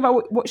 Let's talk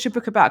about what's your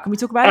book about. Can we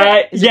talk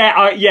about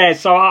it?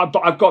 So I've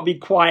got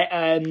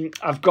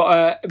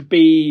to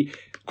be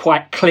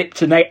quite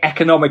clipped and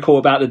economical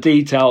about the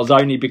details,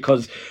 only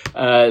because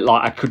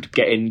I could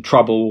get in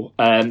trouble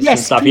and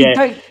stuff. Please,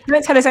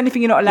 don't tell us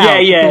anything you're not allowed.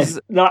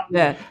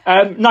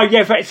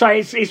 So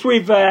it's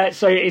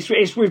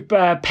with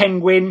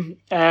Penguin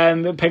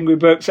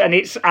Books, and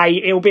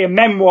it'll be a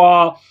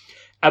memoir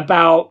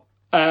about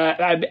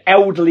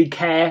elderly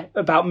care,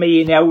 about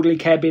me in elderly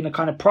care being a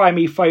kind of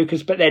primary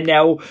focus, but then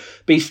there'll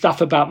be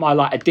stuff about my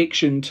like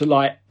addiction to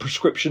like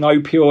prescription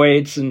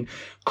opioids and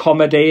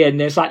comedy, and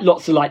there's like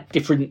lots of like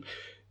different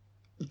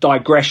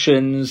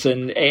digressions,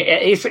 and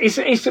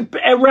it's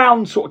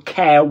around sort of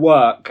care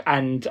work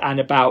and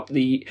about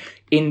the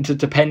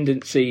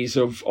interdependencies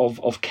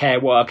of care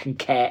work and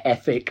care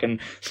ethic and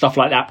stuff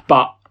like that,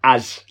 but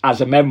as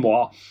a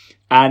memoir.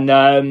 And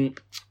I'm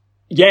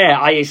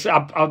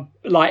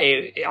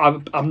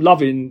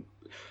loving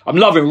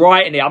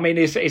writing it. I mean,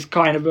 it's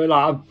kind of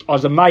like, I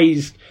was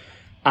amazed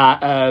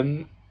at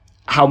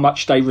how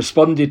much they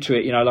responded to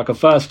it. Like a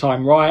first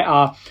time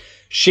writer,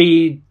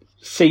 she'd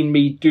seen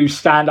me do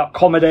stand up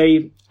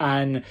comedy.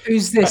 And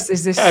who's this?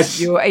 Is this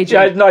your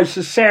agent? No,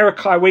 so Sarah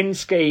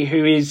Kywinski,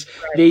 who is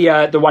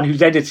the one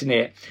who's editing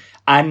it.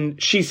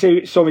 And she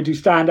saw me do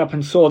stand-up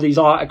and saw these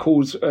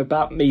articles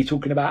about me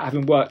talking about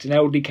having worked in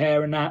elderly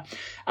care and that.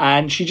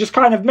 And she just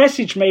kind of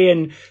messaged me,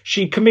 and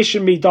she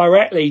commissioned me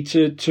directly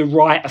to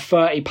write a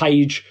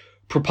 30-page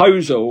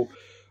proposal,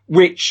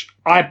 which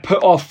I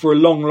put off for a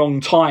long, long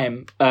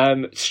time.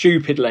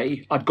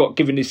 Stupidly, I'd got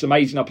given this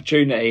amazing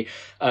opportunity,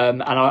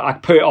 and I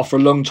put it off for a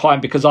long time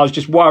because I was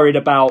just worried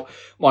about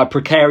my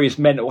precarious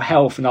mental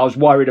health, and I was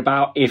worried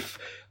about if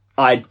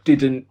I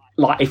didn't,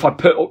 like, if I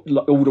put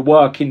all the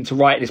work into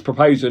writing this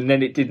proposal and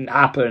then it didn't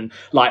happen,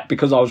 like,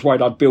 because I was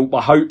worried I'd built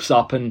my hopes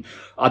up, and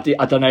I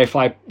don't know if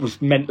I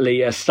was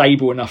mentally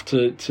stable enough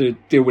to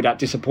deal with that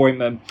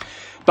disappointment.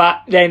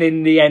 But then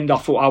in the end, I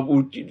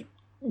thought,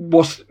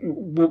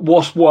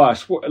 what's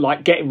worse,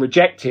 like getting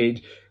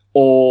rejected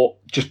or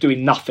just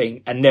doing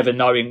nothing and never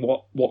knowing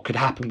what could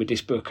happen with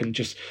this book, and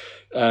just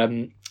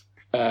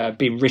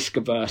being risk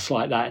averse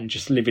like that and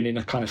just living in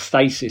a kind of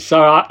stasis.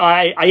 So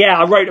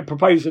I wrote a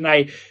proposal,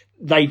 and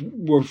they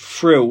were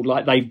thrilled.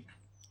 Like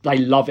they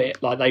love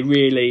it. Like they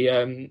really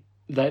I'm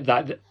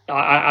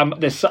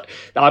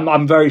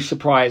very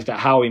surprised at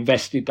how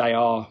invested they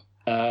are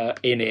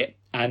in it.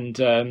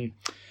 And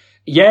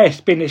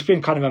it's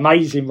been kind of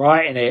amazing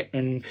writing it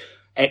and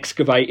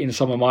excavating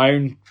some of my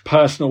own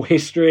personal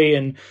history,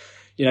 and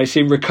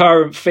seeing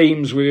recurrent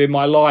themes within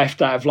my life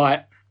that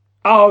have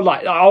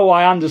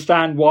I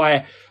understand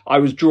why I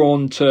was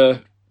drawn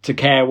to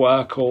care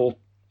work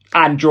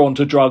and drawn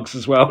to drugs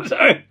as well. So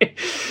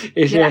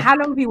how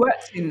long have you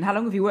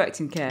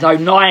worked in care? So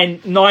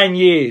 9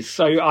 years.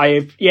 So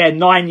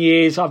 9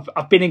 years.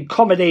 I've been in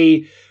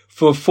comedy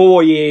for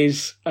 4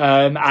 years,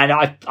 and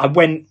I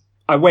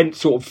went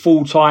sort of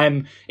full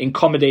time in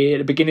comedy at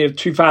the beginning of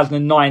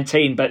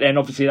 2019, but then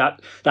obviously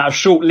that was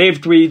short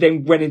lived. We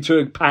then went into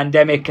a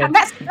pandemic, and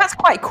that's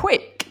quite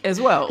quick as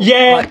well.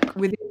 Yeah, like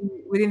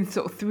within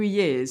sort of 3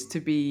 years to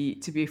be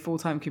a full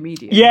time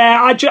comedian. Yeah,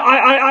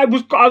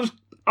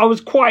 I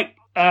was quite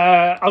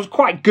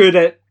good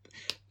at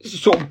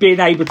sort of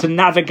being able to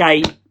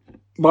navigate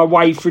my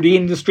way through the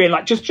industry, and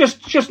like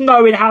just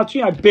knowing how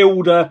to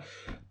build a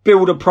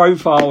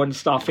profile and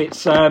stuff.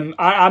 It's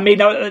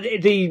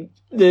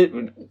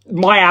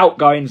my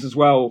outgoings as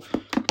well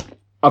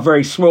are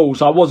very small,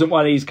 so I wasn't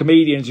one of these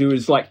comedians who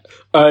was like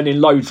earning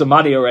loads of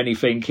money or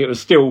anything. It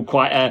was still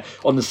quite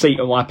on the seat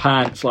of my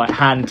pants, like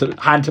hand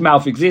to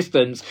mouth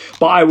existence,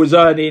 but I was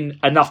earning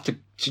enough to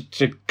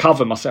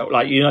cover myself,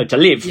 like to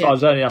live. Yeah. I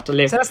was earning enough to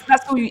live. So that's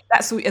all.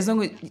 As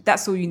long as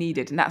that's all you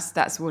needed, and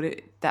that's all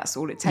it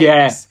takes.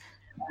 Yeah.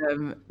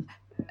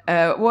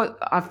 What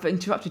I've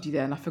interrupted you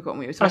there, and I've forgotten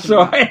what you were talking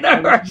about. That's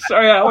all right.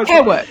 Sorry.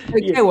 Care work.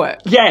 Care work.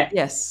 Yeah.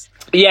 Yes.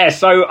 Yeah.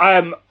 So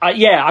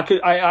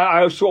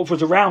I sort of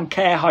was around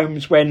care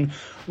homes when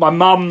my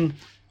mum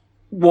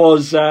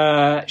was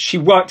she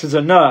worked as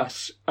a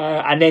nurse,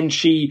 and then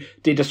she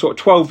did a sort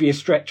of 12-year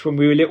stretch when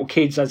we were little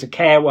kids as a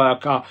care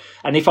worker.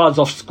 And if I was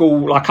off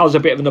school, like I was a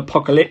bit of an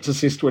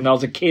apocalypticist when I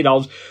was a kid,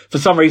 for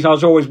some reason I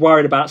was always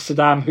worried about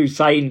Saddam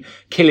Hussein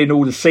killing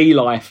all the sea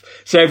life.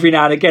 So every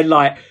now and again,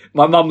 like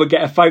my mum would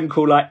get a phone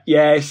call like,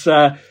 it's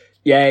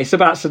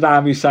about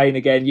Saddam Hussein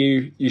again.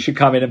 You should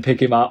come in and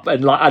pick him up.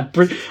 And like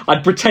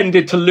I'd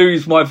pretended to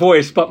lose my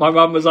voice, but my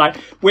mum was like,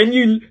 when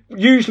you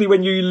lose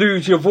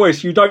your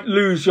voice, you don't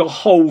lose your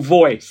whole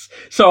voice.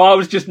 So I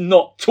was just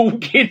not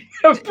talking.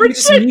 I was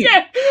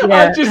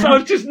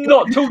just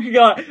not talking,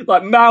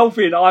 like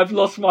mouthing, I've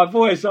lost my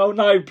voice. Oh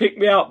no, pick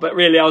me up. But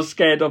really, I was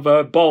scared of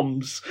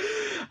bombs.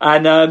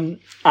 So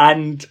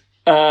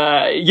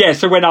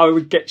when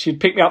she'd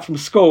pick me up from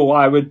school,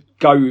 I would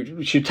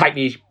go. She'd take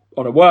me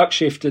on a work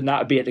shift, and that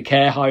would be at the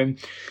care home.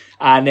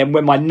 And then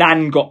when my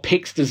nan got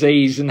Pick's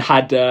disease and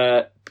had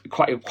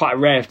quite a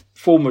rare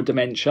form of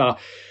dementia,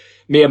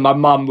 me and my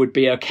mum would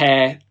be her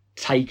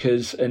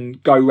caretakers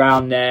and go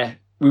round there.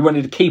 We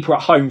wanted to keep her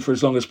at home for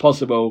as long as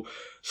possible,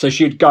 so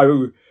we'd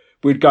go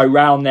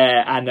round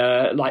there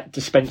and like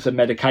dispense her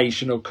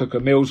medication or cook her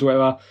meals or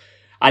whatever.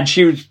 And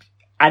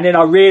then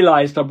I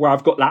realised where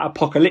I've got that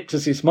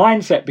apocalypticist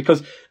mindset,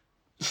 because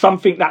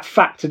something that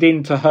factored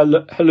into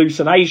her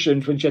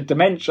hallucinations when she had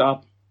dementia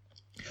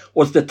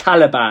was the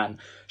Taliban.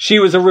 She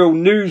was a real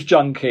news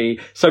junkie,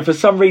 so for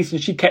some reason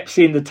she kept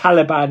seeing the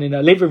Taliban in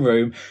her living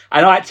room,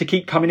 and I had to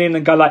keep coming in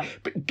and go like,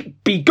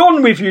 be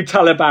gone with you,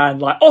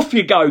 Taliban, like off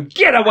you go,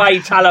 get away,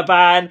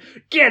 Taliban,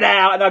 get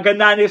out. And I go,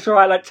 nah, it's all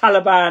right, like the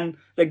Taliban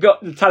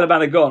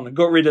are gone, I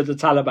got rid of the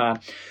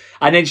Taliban.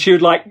 And then she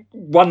would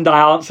one day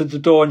I answered the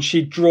door and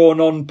she'd drawn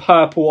on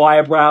purple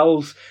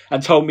eyebrows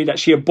and told me that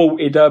she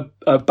aborted a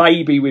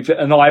baby with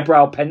an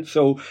eyebrow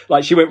pencil.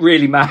 Like she went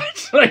really mad.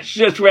 Like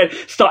she just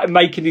started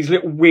making these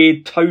little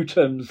weird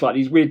totems, like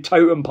these weird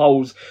totem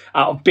poles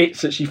out of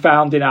bits that she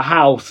found in her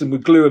house, and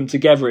would glue them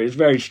together. It was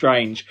very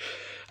strange.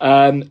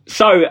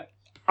 So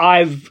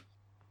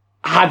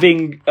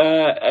having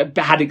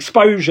had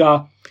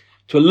exposure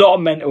to a lot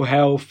of mental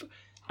health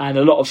and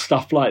a lot of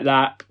stuff like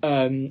that,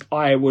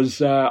 I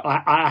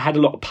had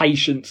a lot of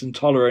patience and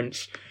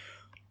tolerance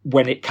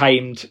when it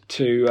came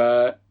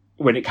to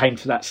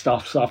that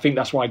stuff. So I think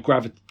that's why I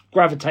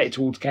gravitated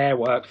towards care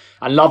work.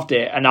 I loved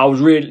it, and I was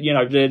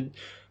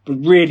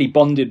really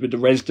bonded with the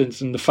residents,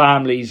 and the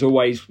families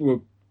always were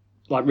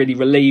like really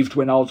relieved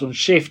when I was on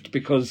shift,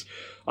 because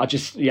I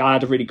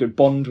had a really good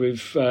bond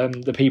with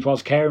the people I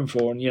was caring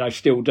for, and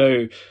still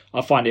do.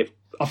 I find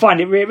I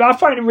find it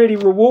really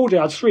rewarding.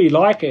 I just really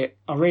like it.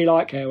 I really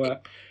like care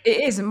work.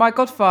 It is. And my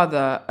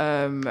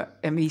godfather,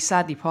 he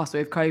sadly passed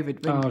away of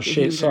COVID. Oh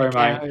shit! Sorry,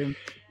 mate. Home.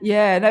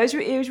 Yeah, no,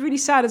 it was really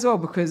sad as well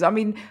because I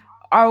mean,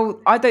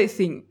 I don't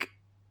think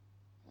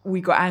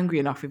we got angry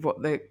enough with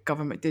what the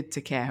government did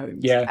to care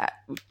homes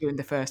during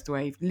the first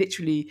wave,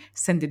 literally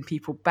sending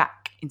people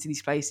back into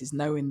these places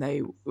knowing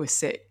they were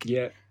sick.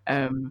 Yeah.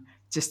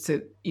 Just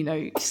to,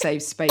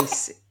 save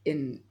space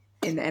in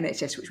the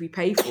NHS, which we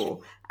pay for,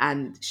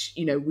 and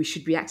we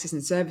should be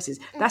accessing services.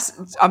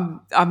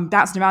 I'm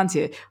bouncing around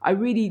here. I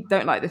really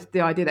don't like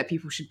the idea that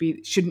people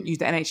shouldn't use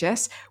the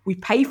NHS. We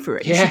pay for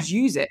it. You should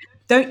use it.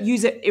 Don't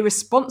use it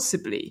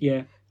irresponsibly.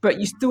 Yeah. But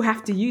you still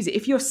have to use it.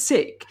 If you're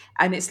sick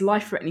and it's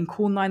life-threatening,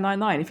 call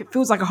 999. If it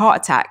feels like a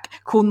heart attack,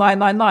 call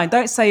 999.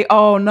 Don't say,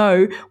 "Oh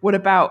no, what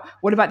about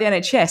the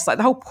NHS?" Like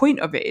the whole point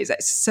of it is that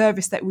it's a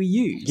service that we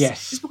use.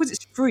 Yes. Just because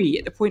it's free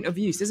at the point of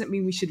use doesn't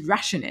mean we should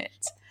ration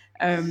it.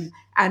 And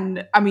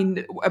I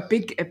mean, a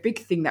big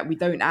thing that we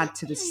don't add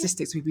to the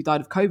statistics of people who died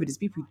of COVID is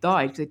people who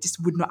died because they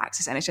just would not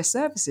access NHS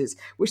services,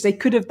 which they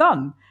could have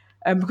done.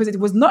 Because it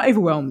was not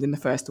overwhelmed in the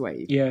first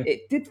wave. Yeah.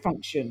 It did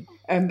function.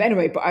 But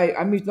anyway,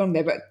 I moved along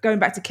there. But going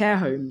back to care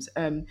homes,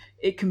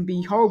 it can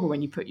be horrible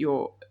when you put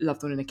your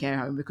loved one in a care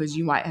home because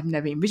you might have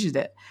never envisioned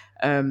it.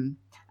 And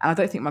I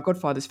don't think my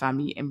godfather's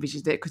family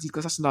envisioned it because he's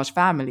got such a large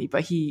family,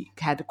 but he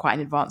had quite an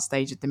advanced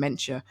stage of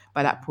dementia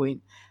by that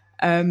point.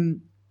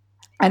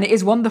 And it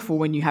is wonderful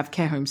when you have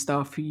care home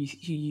staff who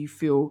you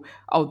feel,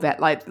 that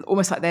like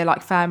almost like they're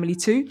like family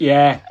too.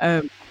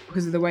 Yeah.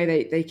 Because of the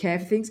way they care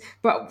for things.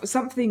 But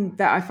something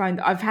that I find,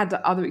 I've had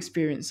the other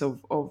experience of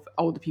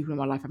older people in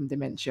my life having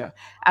dementia.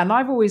 And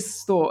I've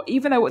always thought,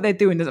 even though what they're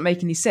doing doesn't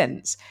make any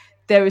sense,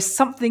 there is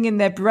something in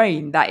their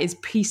brain that is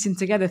piecing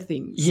together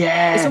things.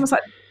 Yeah. It's almost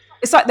like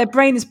their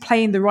brain is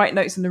playing the right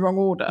notes in the wrong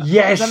order.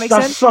 Yes, Does that make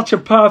that's sense? such a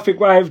perfect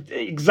way of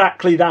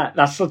exactly that.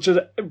 That's such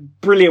a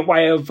brilliant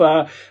way of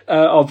putting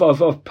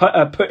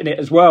it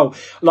as well.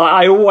 Like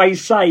I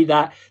always say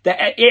that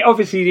it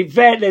obviously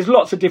there's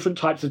lots of different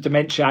types of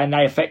dementia and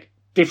they affect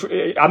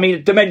different. I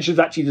mean, dementia is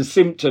actually the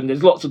symptom.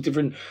 There's lots of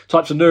different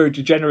types of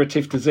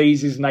neurodegenerative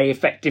diseases and they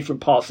affect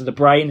different parts of the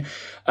brain.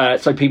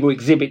 So people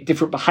exhibit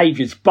different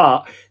behaviours,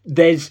 but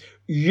there's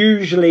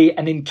usually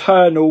an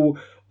internal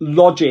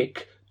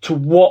logic to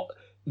what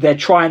they're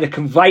trying to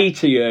convey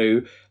to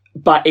you,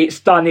 but it's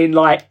done in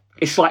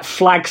it's like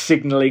flag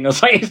signalling or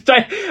something. It's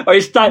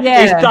done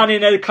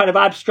in a kind of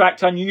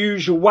abstract,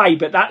 unusual way.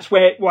 But that's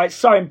why it's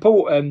so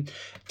important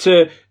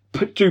to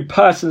do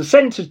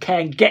person-centered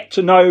care and get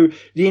to know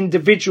the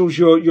individuals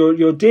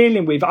you're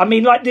dealing with. I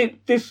mean,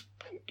 like this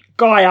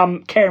guy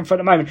I'm caring for at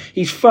the moment,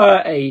 he's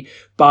 30,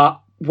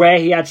 but where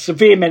he had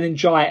severe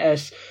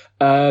meningitis,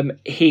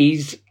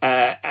 he's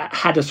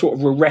had a sort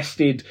of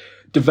arrested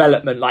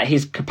development. Like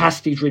his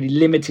capacity is really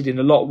limited in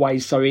a lot of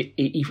ways, so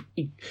he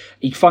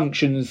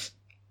functions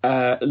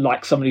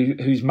like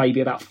somebody who's maybe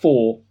about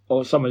 4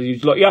 or somebody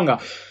who's a lot younger.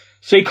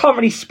 So he can't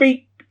really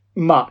speak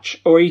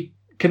much, or he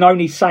can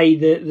only say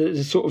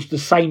the sort of the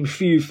same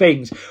few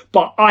things.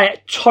 But I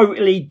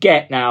totally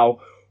get now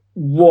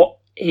what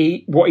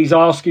he's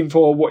asking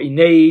for, what he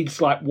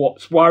needs, like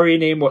what's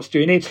worrying him, what's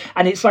doing it.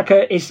 And it's like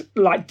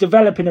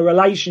developing a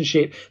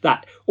relationship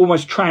that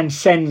almost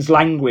transcends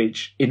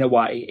language in a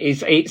way.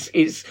 It's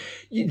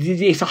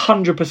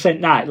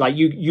 100% that. Like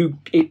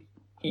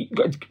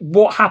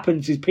what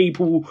happens is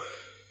people,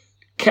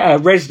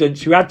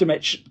 residents who have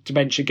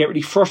dementia get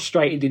really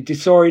frustrated and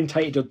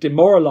disorientated or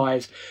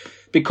demoralized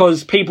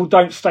because people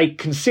don't stay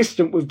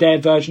consistent with their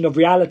version of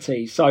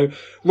reality. So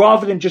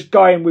rather than just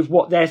going with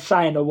what they're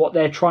saying or what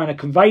they're trying to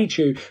convey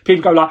to you,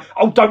 people go like,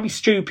 "Oh, don't be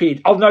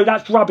stupid. Oh no,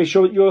 that's rubbish.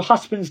 Your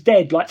husband's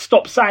dead. Like,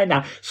 stop saying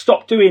that.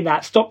 Stop doing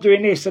that. Stop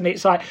doing this." And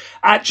it's like,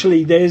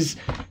 actually, they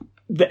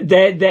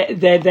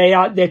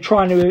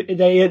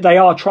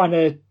are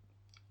trying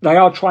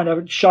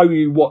to show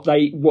you what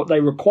they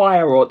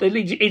require, or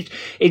it's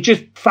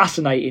just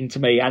fascinating to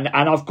me. And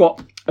I've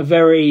got a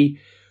very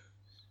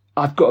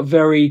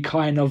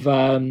kind of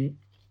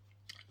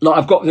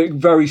I've got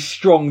very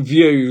strong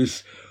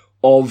views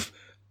of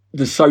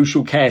the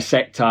social care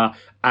sector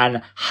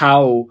and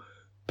how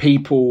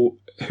people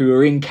who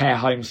are in care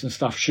homes and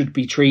stuff should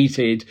be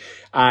treated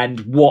and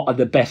what are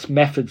the best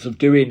methods of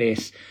doing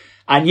this.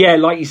 And yeah,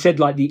 like you said,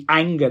 like the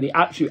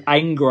absolute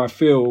anger I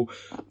feel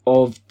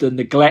of the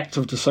neglect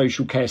of the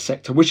social care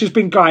sector, which has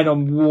been going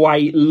on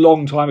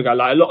long time ago.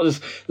 Like a lot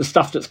of the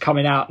stuff that's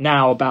coming out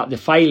now about the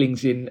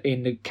failings in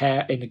the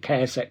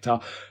care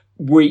sector,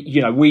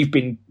 we've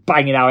been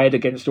banging our head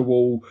against the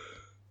wall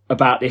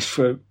about this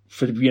for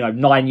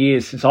 9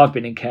 years since I've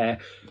been in care,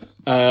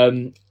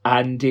 and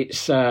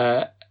it's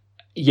I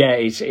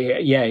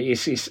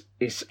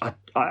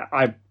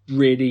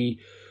really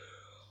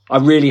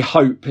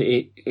hope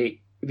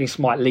this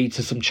might lead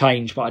to some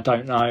change, but I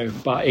don't know.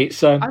 But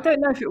it's I don't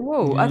know if it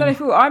will. Yeah. I don't know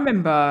if it will. I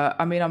remember.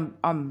 I mean,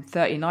 I'm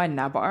 39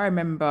 now, but I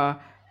remember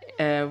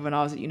when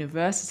I was at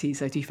university,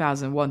 so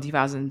 2001,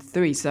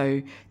 2003.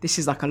 So this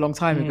is like a long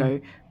time ago.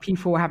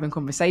 People were having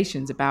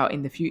conversations about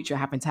in the future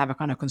having to have a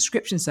kind of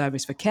conscription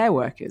service for care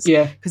workers.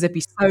 Yeah. Because there'd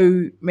be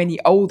so many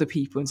older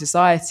people in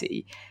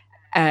society.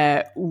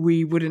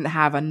 We wouldn't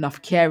have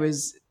enough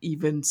carers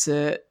even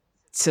to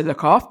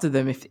look after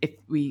them if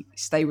we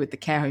stay with the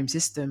care home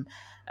system.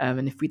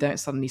 And if we don't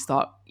suddenly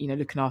start,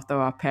 looking after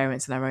our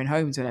parents in our own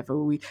homes, or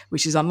whatever,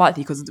 which is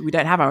unlikely because we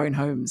don't have our own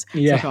homes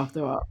to look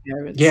after our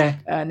parents,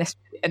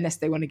 unless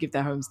they want to give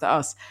their homes to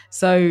us.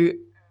 So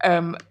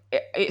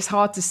it's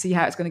hard to see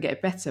how it's going to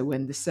get better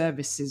when the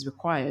services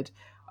required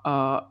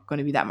are going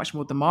to be that much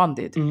more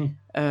demanded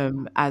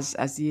as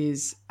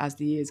the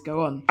years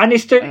go on. And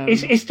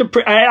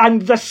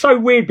and that's so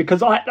weird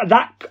because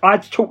I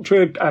talked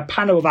to a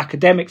panel of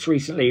academics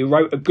recently who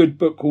wrote a good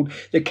book called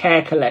The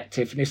Care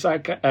Collective, and it's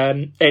like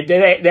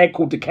they're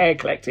called The Care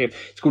Collective.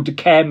 It's called The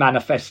Care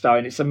Manifesto,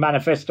 and it's a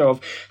manifesto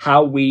of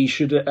how we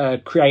should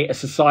create a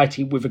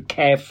society with a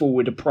care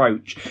forward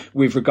approach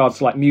with regards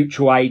to like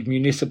mutual aid,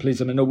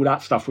 municipalism, and all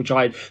that stuff, which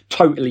I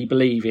totally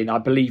believe in. I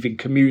believe in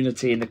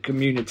community and the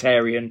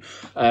communitarian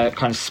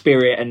kind of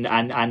spirit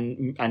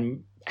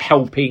and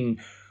helping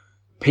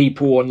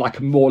people on like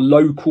a more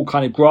local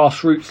kind of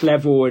grassroots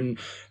level, and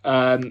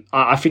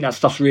I think that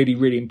stuff's really,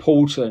 really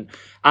important.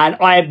 And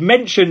I had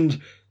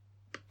mentioned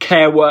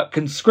care work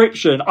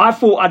conscription. I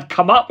thought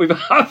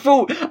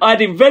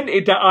I'd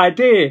invented that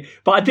idea,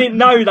 but I didn't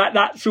know that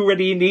that's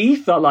already in the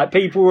ether, like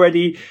people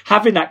already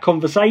having that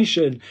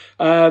conversation.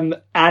 And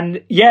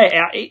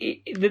yeah,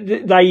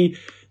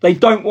 they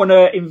don't want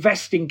to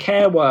invest in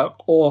care work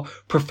or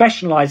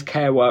professionalise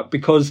care work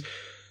because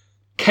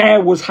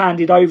care was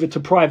handed over to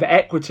private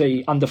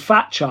equity under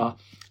Thatcher,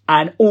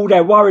 and all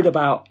they're worried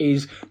about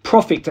is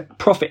profit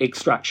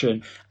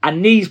extraction.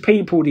 And these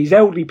people, these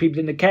elderly people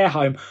in the care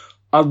home,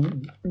 are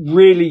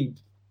really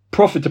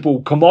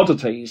profitable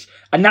commodities,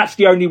 and that's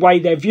the only way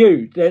they're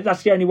viewed.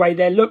 That's the only way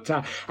they're looked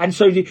at. And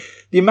so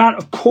the amount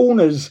of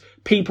corners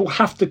people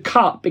have to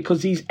cut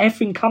because these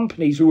effing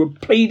companies who are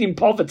pleading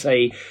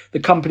poverty, the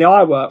company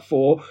I work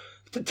for,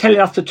 telling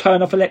us to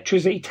turn off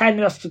electricity,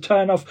 telling us to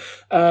turn off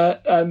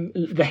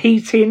the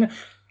heating.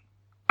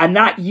 And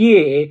that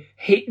year,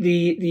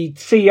 the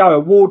CEO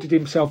awarded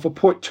himself a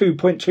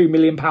 £2.2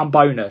 million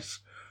bonus.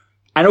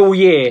 And all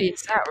year,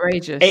 it's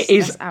outrageous.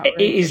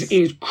 It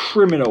is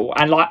criminal.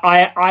 And like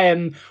I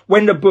am,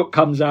 when the book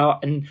comes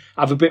out and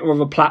have a bit more of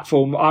a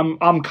platform,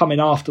 I'm coming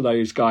after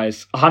those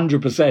guys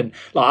 100%.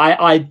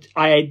 Like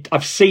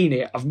I've seen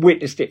it, I've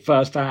witnessed it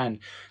firsthand,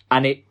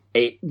 and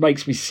it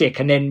makes me sick.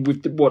 And then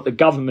with what the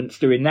government's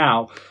doing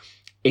now,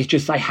 it's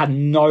just they have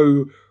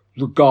no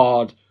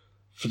regard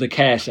for the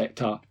care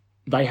sector.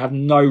 They have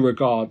no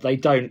regard. They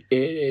don't.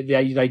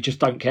 They just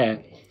don't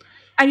care.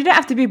 And you don't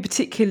have to be a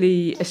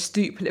particularly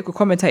astute political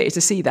commentator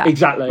to see that.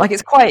 Exactly. Like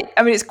it's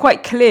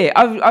quite clear.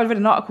 I read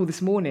an article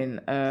this morning,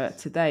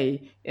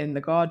 today in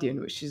The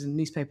Guardian, which is a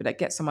newspaper that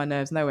gets on my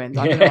nerves no end.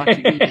 I don't know why I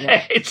keep reading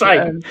it. It's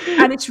like,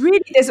 and it's really,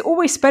 there's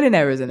always spelling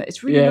errors in it.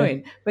 It's really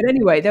annoying. But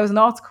anyway, there was an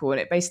article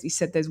and it basically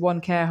said there's one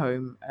care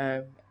home,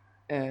 I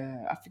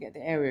forget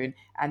the area,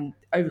 and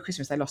over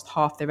Christmas they lost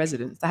half their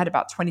residents. They had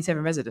about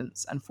 27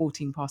 residents and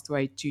 14 passed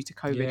away due to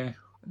COVID. Yeah.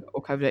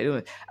 Or COVID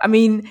illness. I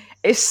mean,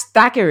 it's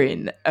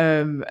staggering.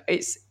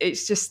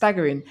 It's just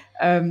staggering.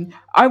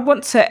 I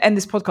want to end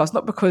this podcast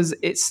not because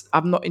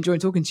I'm not enjoying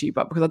talking to you,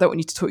 but because I don't want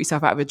you to talk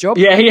yourself out of a job.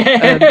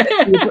 Yeah.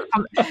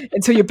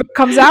 Until your book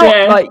comes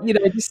out,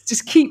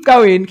 just keep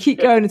going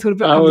until the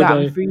book comes out.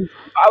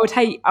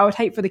 I would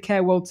hate for the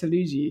care world to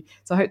lose you.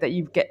 So I hope that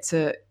you get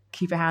to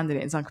keep a hand in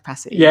it in some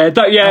capacity.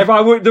 If I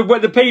would,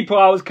 the people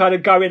I was kind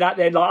of going at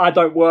then, like I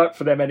don't work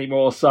for them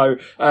anymore. So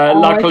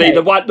luckily,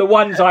 the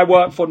ones I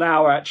work for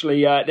now are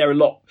actually they're a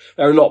lot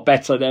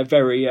better. They're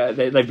very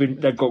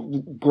they've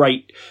got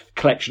great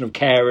collection of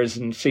carers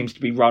and seems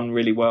to be run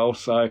really well.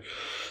 So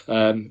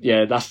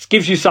that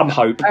gives you some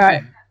hope. All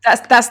right.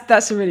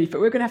 That's a relief,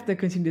 but we're going to have to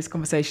continue this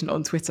conversation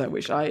on Twitter,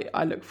 which I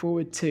look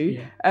forward to.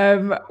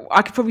 Yeah.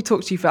 I could probably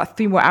talk to you for like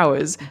 3 more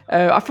hours.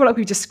 I feel like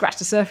we've just scratched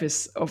the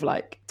surface of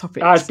like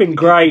topics. It's been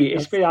great.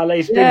 It's been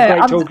great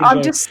talking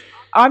to you.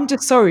 I'm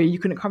just sorry you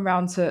couldn't come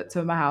round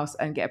to my house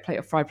and get a plate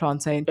of fried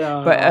plantain.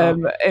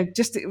 But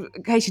just in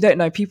case you don't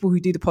know, people who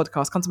do the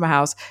podcast come to my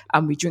house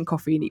and we drink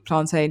coffee and eat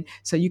plantain.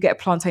 So you get a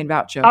plantain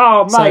voucher.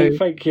 Oh, mate,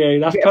 thank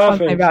you. That's perfect.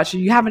 Plantain voucher.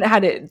 You haven't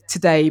had it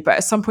today, but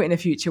at some point in the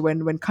future, when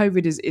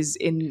COVID is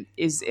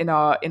in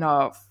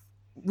our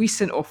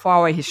recent or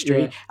faraway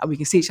history, and we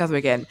can see each other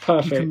again,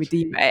 you can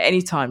redeem at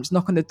any time. Just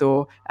knock on the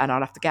door and I'll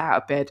have to get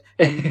out of bed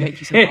and make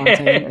you some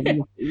plantain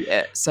and eat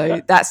it.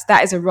 So that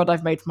is a rod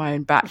I've made for my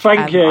own back.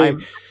 Thank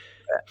you.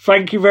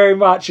 Thank you very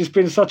much. It's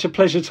been such a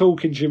pleasure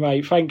talking to you,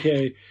 mate. Thank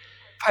you.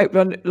 Pope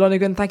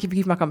Lonergan, thank you for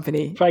keeping my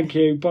company. Thank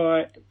you.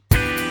 Bye.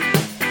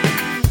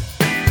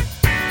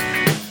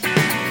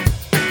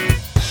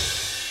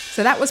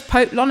 So that was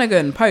Pope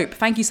Lonergan. Pope,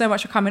 thank you so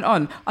much for coming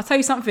on. I'll tell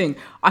you something.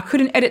 I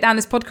couldn't edit down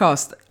this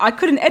podcast. I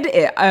couldn't edit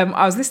it.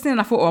 I was listening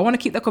and I thought, I want to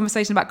keep the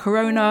conversation about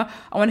Corona.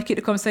 I want to keep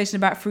the conversation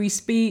about free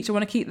speech. I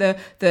want to keep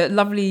the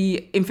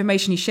lovely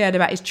information he shared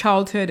about his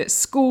childhood at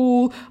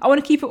school. I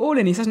want to keep it all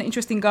in. He's such an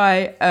interesting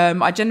guy.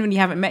 I genuinely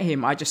haven't met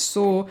him. I just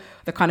saw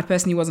the kind of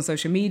person he was on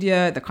social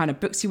media, the kind of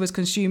books he was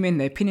consuming,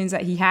 the opinions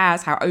that he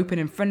has, how open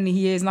and friendly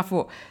he is. And I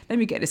thought, let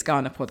me get this guy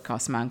on a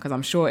podcast, man, because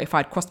I'm sure if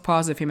I'd crossed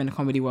paths with him in the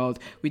comedy world,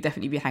 we'd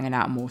definitely be hanging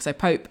out more. So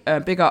Pope,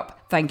 big up.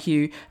 Thank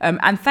you.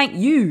 And thank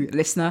you,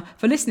 listener,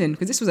 for listening,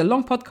 because this was a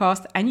long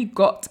podcast and you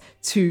got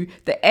to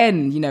the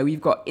end. You know,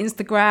 we've got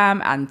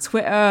Instagram and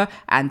Twitter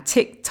and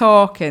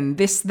TikTok and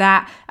this,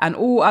 that, and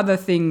all other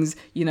things,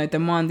 you know,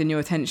 demanding your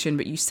attention.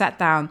 But you sat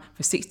down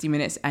for 60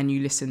 minutes and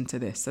you listened to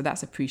this. So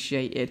that's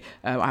appreciated.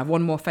 I have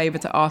one more favor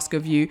to ask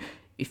of you.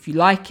 If you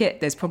like it,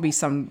 there's probably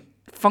some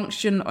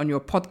function on your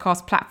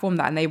podcast platform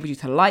that enables you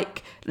to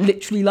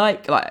literally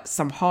like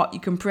some heart you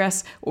can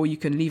press, or you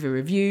can leave a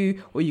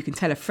review, or you can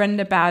tell a friend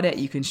about it,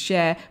 you can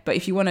share. But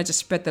if you want to just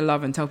spread the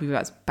love and tell people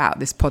about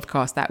this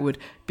podcast, that would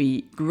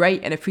be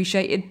great and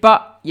appreciated.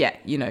 But yeah,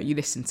 you know, you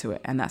listen to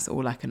it and that's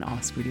all I can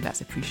ask, really.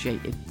 That's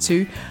appreciated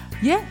too.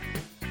 Yeah,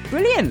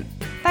 brilliant.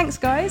 Thanks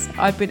guys.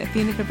 I've been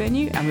Athena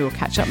Kobenu and we will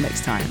catch up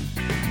next time.